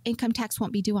 Now, income tax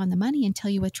won't be due on the money until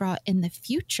you withdraw in the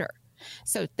future.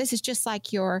 So this is just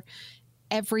like your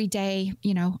every day,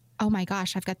 oh my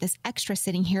gosh, I've got this extra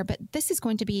sitting here, but this is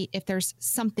going to be if there's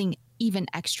something even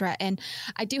extra. And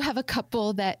I do have a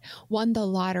couple that won the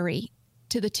lottery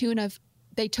to the tune of,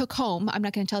 they took home, I'm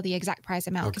not going to tell the exact prize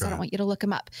amount because I don't want you to look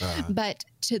them up, but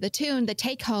to the tune, the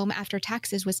take home after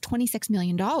taxes was $26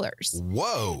 million.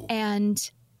 Whoa.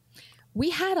 And we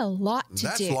had a lot to do.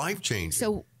 That's life-changing.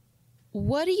 So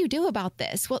what do you do about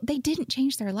this? Well, they didn't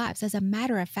change their lives. As a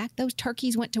matter of fact, those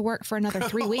turkeys went to work for another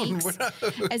 3 weeks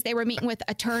as they were meeting with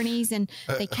attorneys, and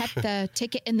they kept the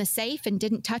ticket in the safe and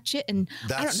didn't touch it. And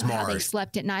I don't know how they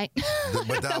slept at night.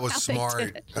 But that was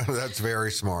smart. That's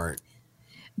very smart.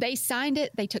 They signed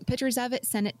it. They took pictures of it,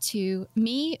 sent it to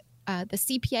me, the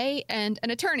CPA, and an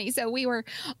attorney. So we were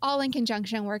all in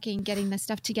conjunction working, getting this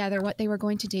stuff together, what they were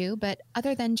going to do. But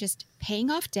other than just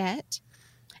paying off debt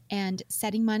and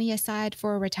setting money aside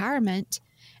for retirement,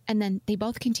 and then they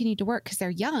both continued to work because they're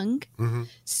young. Mm-hmm.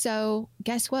 So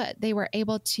guess what? They were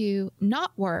able to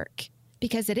not work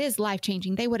because it is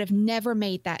life-changing. They would have never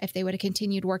made that if they would have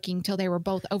continued working till they were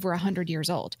both over 100 years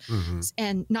old. Mm-hmm.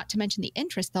 And not to mention the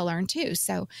interest they'll earn too.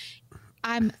 So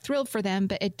I'm thrilled for them,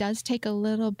 but it does take a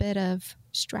little bit of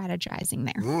strategizing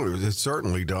there. Oh, it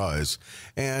certainly does.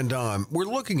 And we're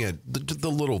looking at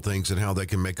the little things and how they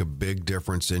can make a big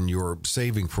difference in your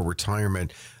saving for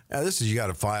retirement. You got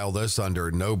to file this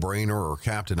under No Brainer or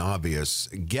Captain Obvious.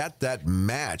 Get that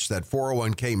match, that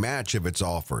 401k match if it's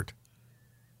offered.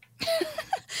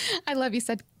 I love you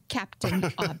said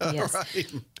Captain Obvious.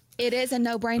 Right. It is a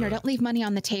no-brainer. Don't leave money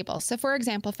on the table. So for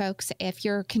example, folks, if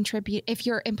your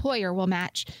employer will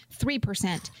match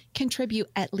 3%, contribute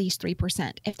at least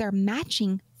 3%. If they're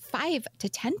matching 5 to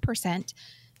 10%,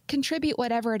 contribute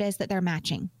whatever it is that they're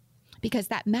matching, because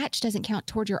that match doesn't count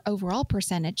toward your overall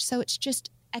percentage. So it's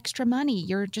just extra money.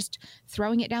 You're just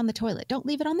throwing it down the toilet. Don't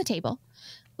leave it on the table.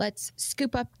 Let's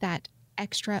scoop up that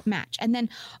extra match. And then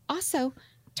also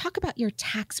talk about your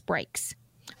tax breaks.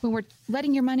 When we're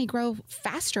letting your money grow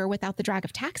faster without the drag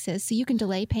of taxes, so you can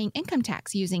delay paying income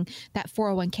tax using that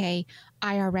 401k,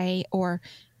 IRA, or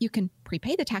you can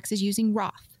prepay the taxes using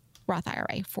Roth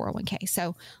IRA, 401k.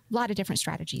 So a lot of different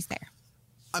strategies there.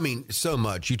 I mean, so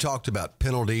much. You talked about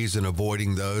penalties and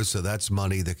avoiding those. So that's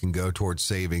money that can go towards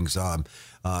savings,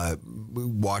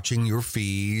 watching your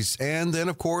fees. And then,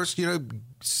 of course,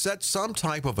 set some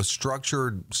type of a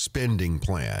structured spending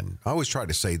plan. I always try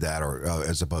to say that, or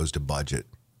as opposed to budget.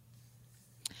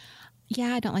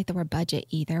 Yeah, I don't like the word budget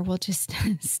either. We'll just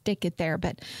stick it there.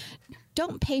 But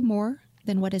don't pay more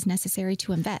than what is necessary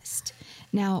to invest.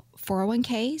 Now,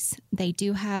 401ks, they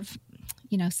do have,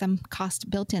 some cost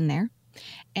built in there.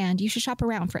 And you should shop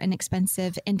around for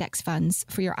inexpensive index funds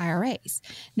for your IRAs.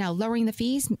 Now, lowering the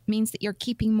fees means that you're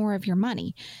keeping more of your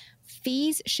money.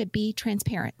 Fees should be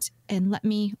transparent. And let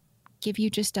me give you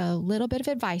just a little bit of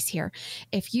advice here.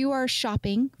 If you are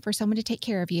shopping for someone to take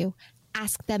care of you,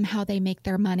 ask them how they make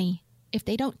their money. If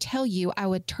they don't tell you, I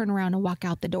would turn around and walk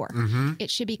out the door. Mm-hmm.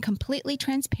 It should be completely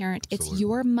transparent. Absolutely. It's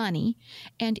your money,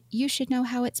 and you should know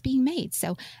how it's being made.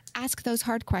 So ask those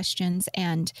hard questions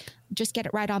and just get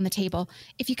it right on the table.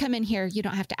 If you come in here, you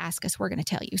don't have to ask us. We're going to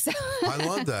tell you. So I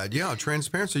love that. Yeah,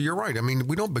 transparency. You're right. I mean,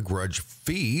 we don't begrudge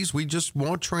fees. We just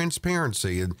want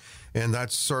transparency, and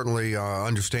that's certainly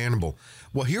understandable.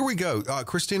 Well, here we go.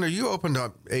 Christina, you opened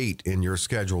up 8 in your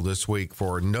schedule this week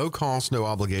for no cost, no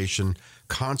obligation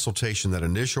consultation, that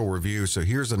initial review. So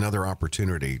here's another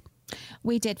opportunity.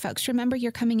 We did, folks. Remember,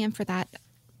 you're coming in for that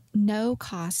no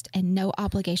cost and no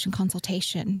obligation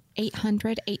consultation.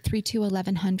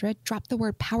 800-832-1100. Drop the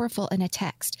word powerful in a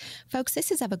text. Folks,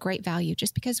 this is of a great value.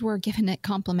 Just because we're giving it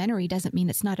complimentary doesn't mean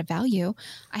it's not a value.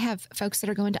 I have folks that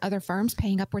are going to other firms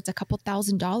paying upwards a couple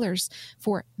 $1,000s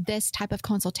for this type of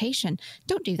consultation.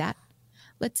 Don't do that.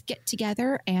 Let's get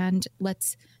together and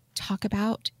let's talk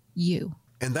about you.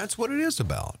 And that's what it is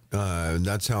about.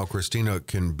 That's how Christina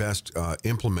can best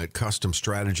implement custom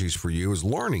strategies for you, is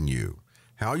learning you.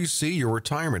 How you see your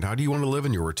retirement. How do you want to live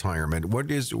in your retirement? What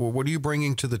are you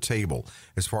bringing to the table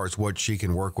as far as what she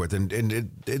can work with? And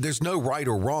there's no right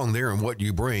or wrong there in what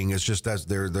you bring. It's just that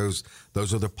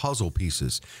those are the puzzle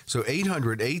pieces. So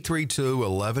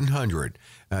 800-832-1100.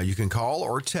 You can call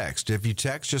or text. If you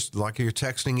text, just like you're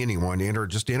texting anyone, enter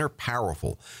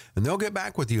powerful. And they'll get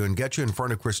back with you and get you in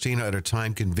front of Christina at a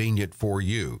time convenient for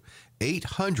you.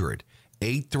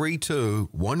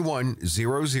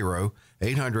 800-832-1100.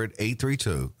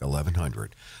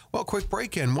 800-832-1100. Well, quick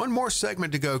break in. One more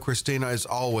segment to go, Christina, as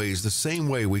always, the same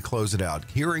way we close it out,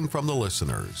 hearing from the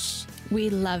listeners.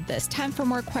 We love this. Time for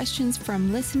more questions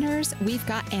from listeners. We've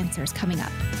got answers coming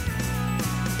up.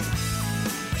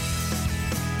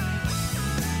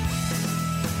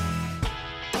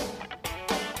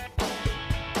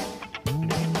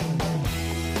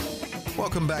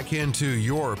 Welcome back into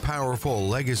Your Powerful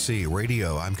Legacy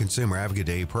Radio. I'm consumer advocate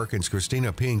Dave Perkins.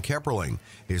 Christina Ping Kepperling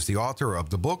is the author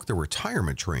of the book, The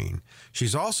Retirement Train.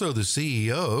 She's also the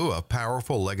CEO of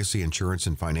Powerful Legacy Insurance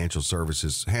and Financial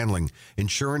Services, handling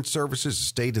insurance services,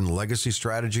 estate and legacy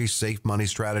strategies, safe money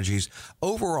strategies,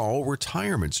 overall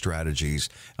retirement strategies,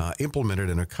 implemented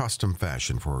in a custom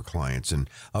fashion for her clients, and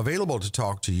available to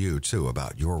talk to you, too,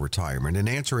 about your retirement and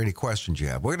answer any questions you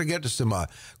have. We're going to get to some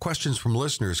questions from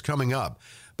listeners coming up.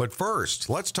 But first,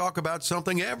 let's talk about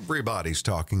something everybody's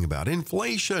talking about,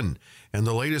 inflation. And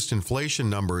the latest inflation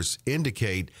numbers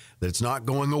indicate that it's not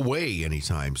going away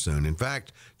anytime soon. In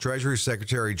fact, Treasury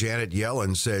Secretary Janet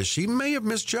Yellen says she may have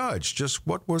misjudged just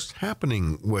what was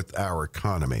happening with our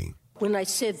economy. When I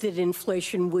said that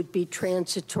inflation would be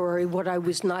transitory, what I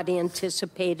was not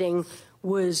anticipating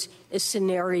was a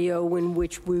scenario in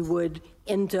which we would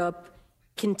end up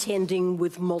contending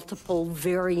with multiple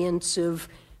variants of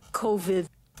COVID.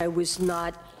 I was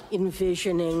not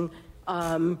envisioning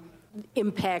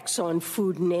impacts on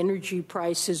food and energy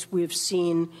prices we've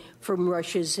seen from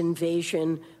Russia's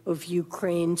invasion of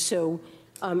Ukraine. So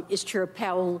as Chair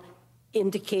Powell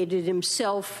indicated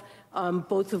himself,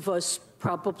 both of us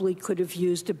probably could have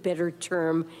used a better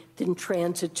term than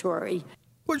transitory.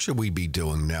 What should we be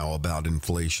doing now about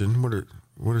inflation?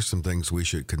 What are some things we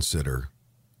should consider?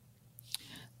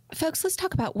 Folks, let's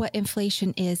talk about what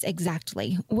inflation is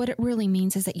exactly. What it really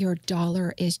means is that your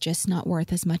dollar is just not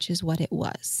worth as much as what it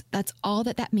was. That's all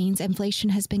that means.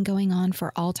 Inflation has been going on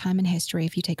for all time in history,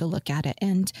 if you take a look at it.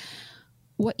 And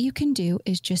what you can do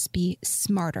is just be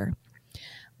smarter.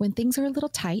 When things are a little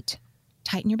tight,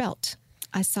 tighten your belt.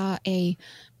 I saw a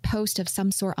post of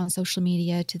some sort on social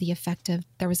media to the effect of,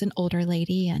 there was an older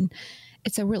lady, and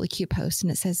it's a really cute post,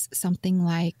 and it says something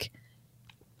like,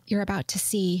 "You're about to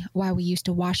see why we used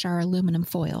to wash our aluminum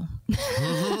foil."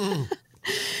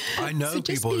 I know so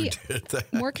people who did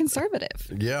that. More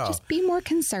conservative. Yeah. Just be more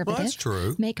conservative. Well, that's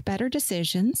true. Make better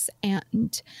decisions.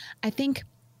 And I think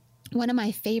one of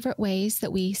my favorite ways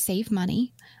that we save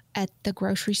money at the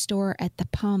grocery store, at the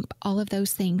pump, all of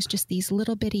those things, just these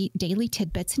little bitty daily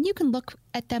tidbits. And you can look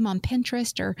at them on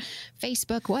Pinterest or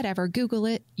Facebook, whatever, Google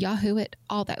it, Yahoo it,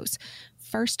 all those.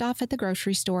 First off, at the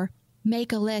grocery store,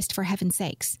 make a list, for heaven's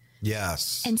sakes.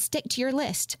 Yes. And stick to your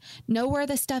list. Know where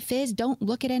the stuff is. Don't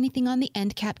look at anything on the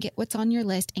end cap. Get what's on your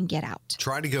list and get out.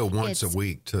 Try to go once a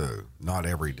week, too. Not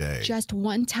every day. Just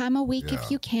one time a week if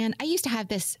you can. I used to have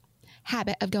this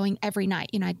habit of going every night.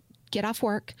 I'd get off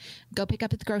work, go pick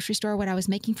up at the grocery store what I was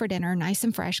making for dinner, nice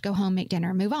and fresh, go home, make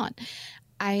dinner, move on.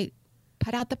 I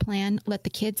put out the plan, let the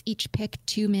kids each pick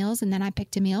 2 meals, and then I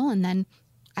picked a meal, and then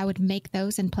I would make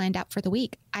those and planned out for the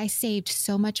week. I saved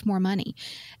so much more money.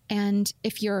 And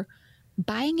if you're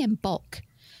buying in bulk,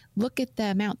 look at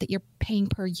the amount that you're paying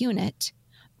per unit,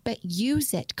 but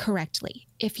use it correctly.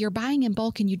 If you're buying in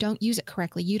bulk and you don't use it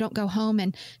correctly, you don't go home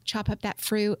and chop up that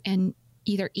fruit and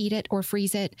either eat it or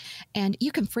freeze it. And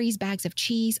you can freeze bags of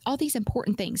cheese, all these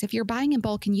important things. If you're buying in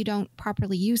bulk and you don't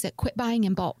properly use it, quit buying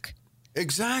in bulk.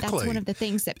 Exactly. That's one of the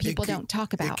things that people don't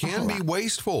talk about. It can be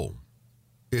wasteful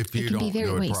if you don't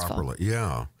do it properly.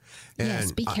 Yeah. And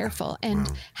yes, be careful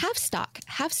and have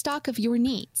stock of your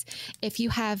needs. If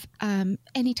you have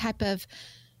any type of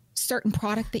certain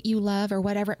product that you love or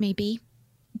whatever it may be,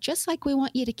 just like we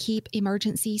want you to keep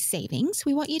emergency savings,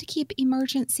 we want you to keep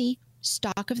emergency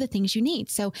stock of the things you need.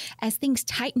 So as things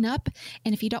tighten up,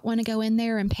 and if you don't want to go in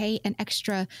there and pay an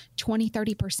extra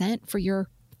 20-30% for your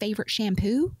favorite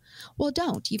shampoo, well,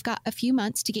 don't. You've got a few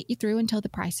months to get you through until the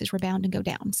prices rebound and go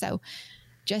down. So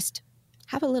just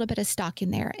have a little bit of stock in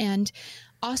there. And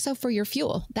also for your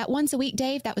fuel, that once a week,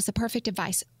 Dave, that was the perfect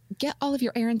advice. Get all of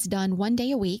your errands done one day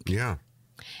a week. Yeah.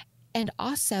 And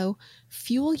also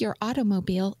fuel your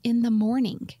automobile in the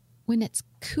morning when it's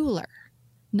cooler,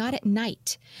 not at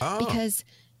night, because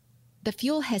the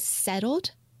fuel has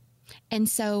settled. And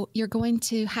so you're going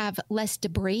to have less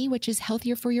debris, which is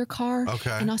healthier for your car.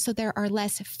 Okay. And also there are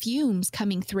less fumes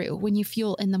coming through when you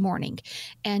fuel in the morning.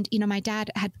 And, my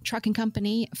dad had trucking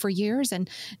company for years and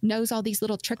knows all these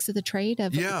little tricks of the trade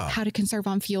of how to conserve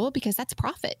on fuel, because that's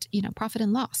profit, profit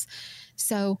and loss.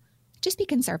 So just be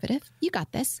conservative. You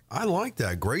got this. I like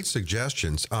that. Great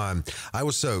suggestions. I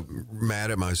was so mad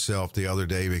at myself the other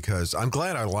day because I'm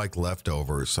glad I like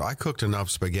leftovers. So I cooked enough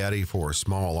spaghetti for a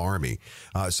small army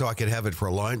so I could have it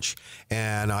for lunch.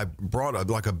 And I brought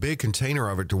a big container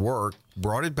of it to work,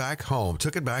 brought it back home,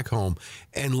 took it back home,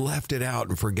 and left it out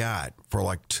and forgot for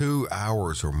like 2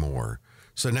 hours or more.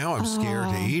 So now I'm scared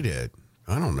to eat it.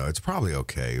 I don't know. It's probably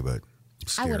okay, but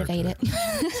I would have ate it.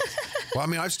 Well, I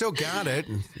mean, I've still got it.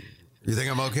 You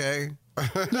think I'm okay?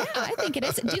 Yeah, I think it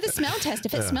is. Do the smell test.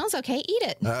 If it smells okay, eat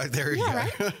it. There you go.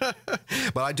 Right?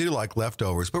 But I do like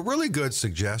leftovers, but really good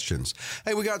suggestions.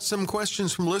 Hey, we got some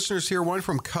questions from listeners here. One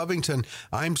from Covington.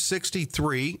 I'm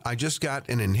 63. I just got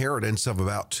an inheritance of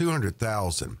about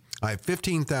 $200,000. I have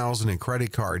 $15,000 in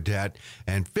credit card debt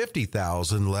and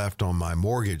 $50,000 left on my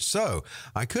mortgage. So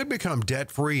I could become debt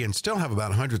free and still have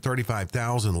about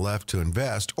 $135,000 left to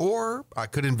invest, or I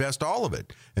could invest all of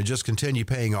it and just continue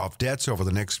paying off debts over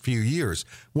the next few years.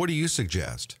 What do you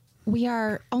suggest? We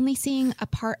are only seeing a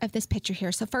part of this picture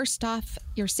here. So first off,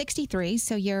 you're 63,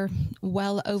 so you're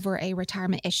well over a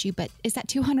retirement issue. But is that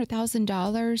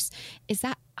 $200,000? Is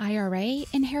that IRA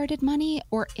inherited money,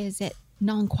 or is it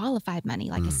non-qualified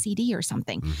money like a CD or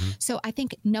something? So I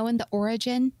think knowing the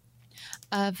origin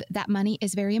of that money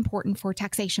is very important for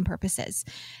taxation purposes.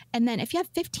 And then if you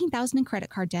have $15,000 in credit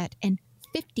card debt and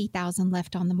 $50,000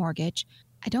 left on the mortgage,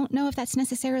 I don't know if that's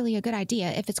necessarily a good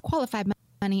idea. If it's qualified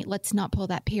money, let's not pull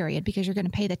that period, because you're going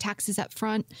to pay the taxes up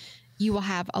front. You will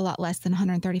have a lot less than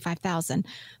 $135,000.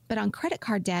 But on credit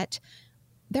card debt,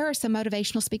 there are some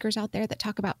motivational speakers out there that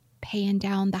talk about paying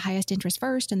down the highest interest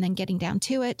first and then getting down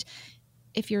to it.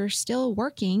 If you're still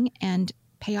working and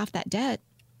pay off that debt,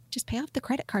 just pay off the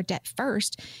credit card debt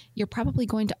first. You're probably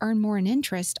going to earn more in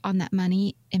interest on that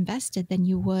money invested than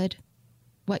you would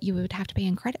what you would have to pay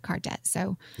in credit card debt.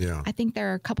 So I think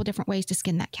there are a couple different ways to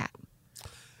skin that cat.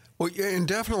 Well, yeah, and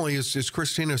definitely, as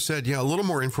Christina said, a little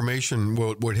more information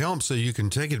would help, so you can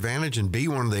take advantage and be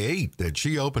one of the 8 that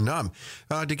she opened up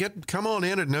come on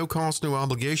in at no cost, no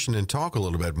obligation, and talk a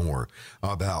little bit more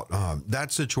about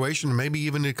that situation. Maybe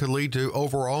even it could lead to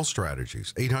overall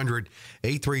strategies.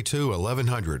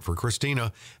 800-832-1100 for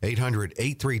Christina.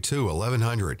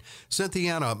 800-832-1100.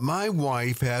 Cynthiana, my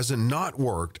wife hasn't not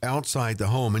worked outside the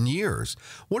home in years.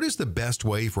 What is the best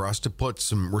way for us to put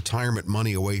some retirement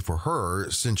money away for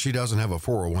her, since she doesn't have a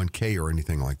 401k or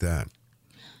anything like that?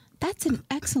 That's an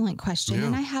excellent question. Yeah.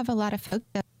 And I have a lot of folks,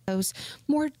 those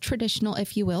more traditional,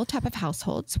 if you will, type of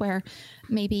households where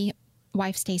maybe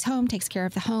wife stays home, takes care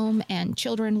of the home and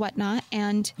children, whatnot,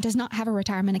 and does not have a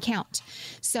retirement account.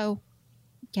 So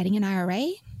getting an IRA,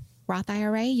 Roth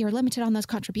IRA, you're limited on those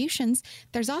contributions.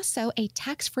 There's also a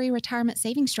tax-free retirement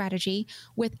savings strategy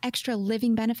with extra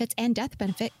living benefits and death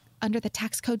benefit under the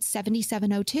tax code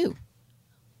 7702.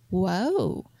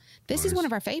 Whoa. This is one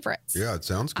of our favorites. Yeah, it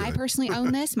sounds good. I personally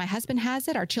own this. My husband has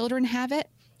it. Our children have it.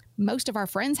 Most of our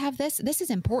friends have this. This is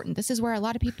important. This is where a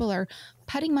lot of people are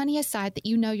putting money aside that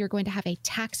you're going to have a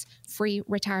tax-free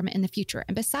retirement in the future.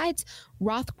 And besides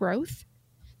Roth growth,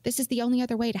 this is the only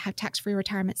other way to have tax-free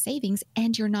retirement savings,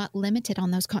 and you're not limited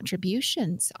on those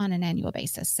contributions on an annual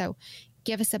basis. So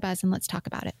give us a buzz and let's talk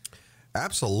about it.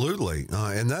 Absolutely.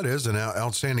 And that is an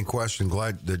outstanding question.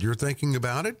 Glad that you're thinking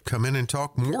about it. Come in and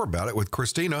talk more about it with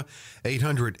Christina.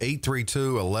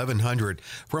 800-832-1100.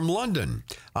 From London,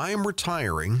 I am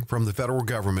retiring from the federal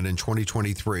government in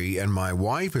 2023, and my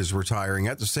wife is retiring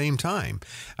at the same time.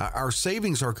 Our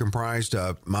savings are comprised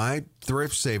of my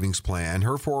thrift savings plan,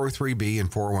 her 403B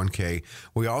and 401k.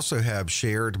 We also have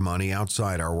shared money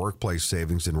outside our workplace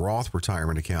savings in Roth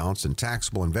retirement accounts and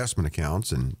taxable investment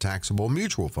accounts and taxable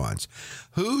mutual funds.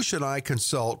 Who should I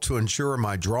consult to ensure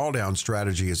my drawdown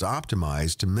strategy is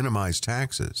optimized to minimize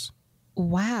taxes?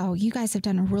 Wow, you guys have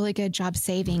done a really good job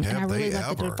saving, and I really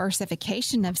love the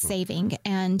diversification of saving.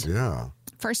 And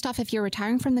first off, if you're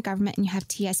retiring from the government and you have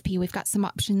TSP, we've got some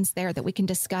options there that we can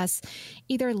discuss,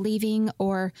 either leaving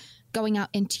or going out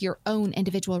into your own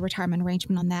individual retirement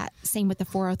arrangement on that. Same with the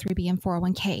 403B and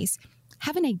 401ks.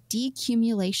 Having a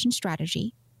decumulation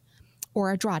strategy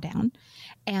or a drawdown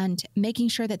and making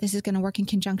sure that this is going to work in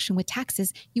conjunction with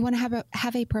taxes, you want to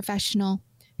have a professional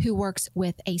who works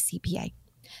with a CPA.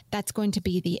 That's going to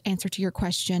be the answer to your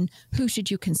question. Who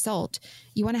should you consult?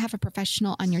 You want to have a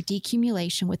professional on your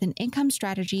decumulation with an income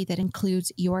strategy that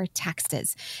includes your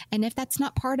taxes. And if that's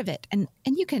not part of it, and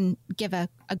you can give a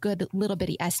good little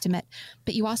bitty estimate,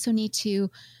 but you also need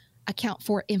to account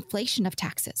for inflation of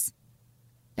taxes.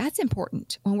 That's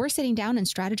important. When we're sitting down and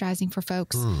strategizing for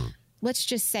folks, let's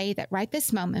just say that right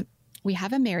this moment, we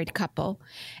have a married couple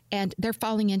and they're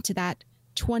falling into that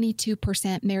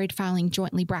 22% married filing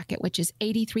jointly bracket, which is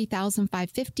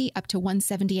 $83,550 up to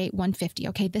 $178,150.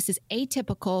 Okay, this is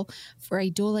atypical for a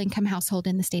dual income household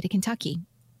in the state of Kentucky.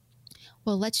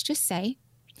 Well, let's just say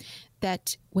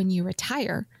that when you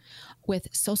retire with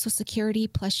Social Security,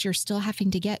 plus you're still having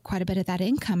to get quite a bit of that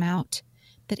income out,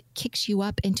 that it kicks you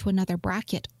up into another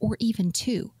bracket or even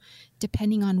two,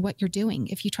 depending on what you're doing.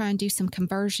 If you try and do some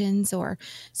conversions or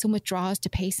some withdrawals to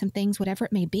pay some things, whatever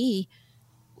it may be,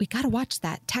 we got to watch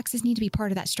that. Taxes need to be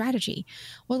part of that strategy.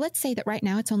 Well, let's say that right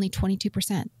now it's only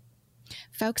 22%.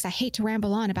 Folks, I hate to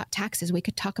ramble on about taxes. We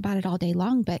could talk about it all day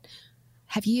long, but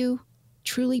have you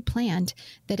truly planned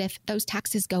that if those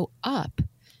taxes go up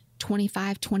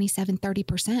 25, 27,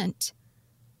 30%,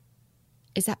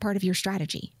 is that part of your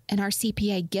strategy? And our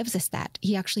CPA gives us that.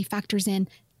 He actually factors in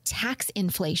tax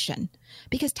inflation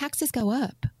because taxes go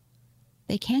up.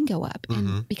 They can go up.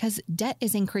 And because debt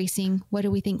is increasing, what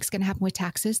do we think is going to happen with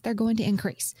taxes? They're going to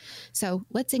increase. So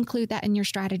let's include that in your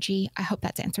strategy. I hope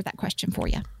that's answered that question for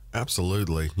you.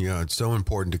 Absolutely. Yeah, it's so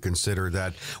important to consider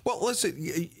that. Well,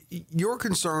 listen, your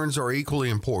concerns are equally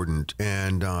important,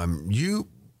 and you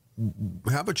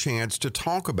have a chance to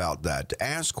talk about that, to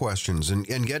ask questions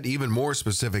and get even more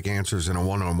specific answers in a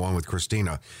one-on-one with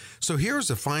Christina. So here's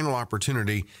the final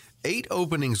opportunity. 8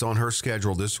 openings on her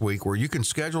schedule this week where you can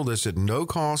schedule this at no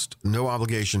cost, no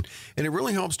obligation, and it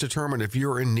really helps determine if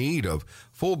you're in need of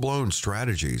full-blown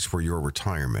strategies for your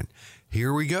retirement.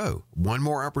 Here we go. One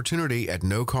more opportunity at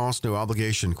no cost, no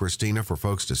obligation, Christina, for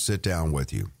folks to sit down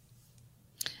with you.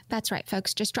 That's right,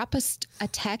 folks. Just drop us a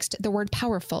text, the word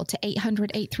powerful, to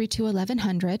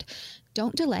 800-832-1100.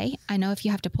 Don't delay. I know if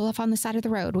you have to pull off on the side of the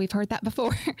road, we've heard that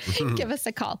before. Give us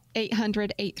a call,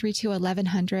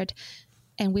 800-832-1100,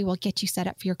 and we will get you set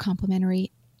up for your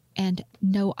complimentary and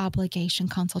no obligation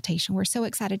consultation. We're so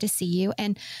excited to see you.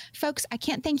 And folks, I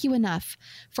can't thank you enough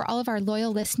for all of our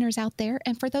loyal listeners out there.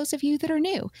 And for those of you that are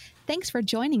new, thanks for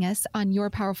joining us on Your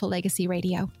Powerful Legacy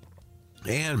Radio.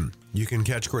 And you can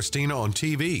catch Christina on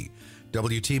TV,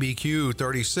 WTBQ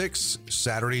 36,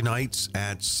 Saturday nights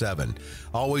at 7.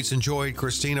 Always enjoyed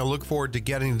Christina. Look forward to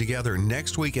getting together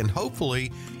next week, and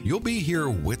hopefully you'll be here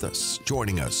with us,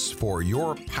 joining us for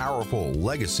Your Powerful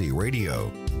Legacy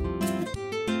Radio.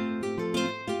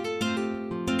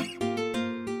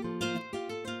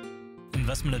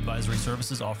 Investment advisory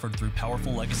services offered through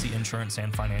Powerful Legacy Insurance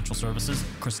and Financial Services.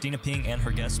 Christina Ping and her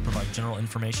guests provide general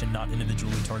information, not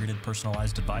individually targeted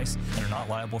personalized advice, and are not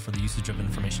liable for the usage of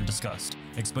information discussed.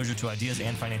 Exposure to ideas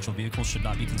and financial vehicles should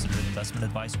not be considered investment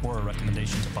advice or a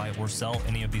recommendation to buy or sell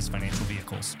any of these financial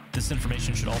vehicles. This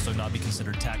information should also not be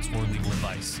considered tax or legal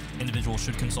advice. Individuals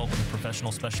should consult with a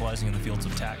professional specializing in the fields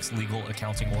of tax, legal,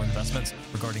 accounting, or investments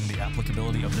regarding the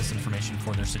applicability of this information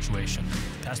for their situation.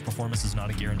 Past performance is not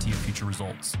a guarantee of future results.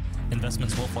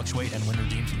 Investments will fluctuate, and when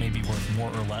redeemed may be worth more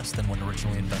or less than when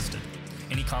originally invested.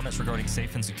 Any comments regarding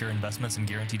safe and secure investments and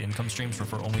guaranteed income streams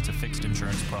refer only to fixed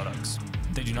insurance products.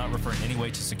 They do not refer in any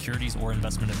way to securities or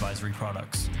investment advisory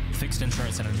products. Fixed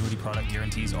insurance and annuity product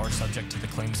guarantees are subject to the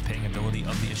claims paying ability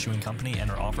of the issuing company and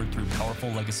are offered through Powerful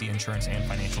Legacy Insurance and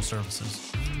Financial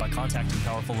Services. By contacting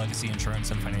Powerful Legacy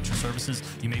Insurance and Financial Services,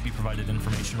 you may be provided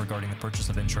information regarding the purchase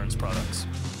of insurance products.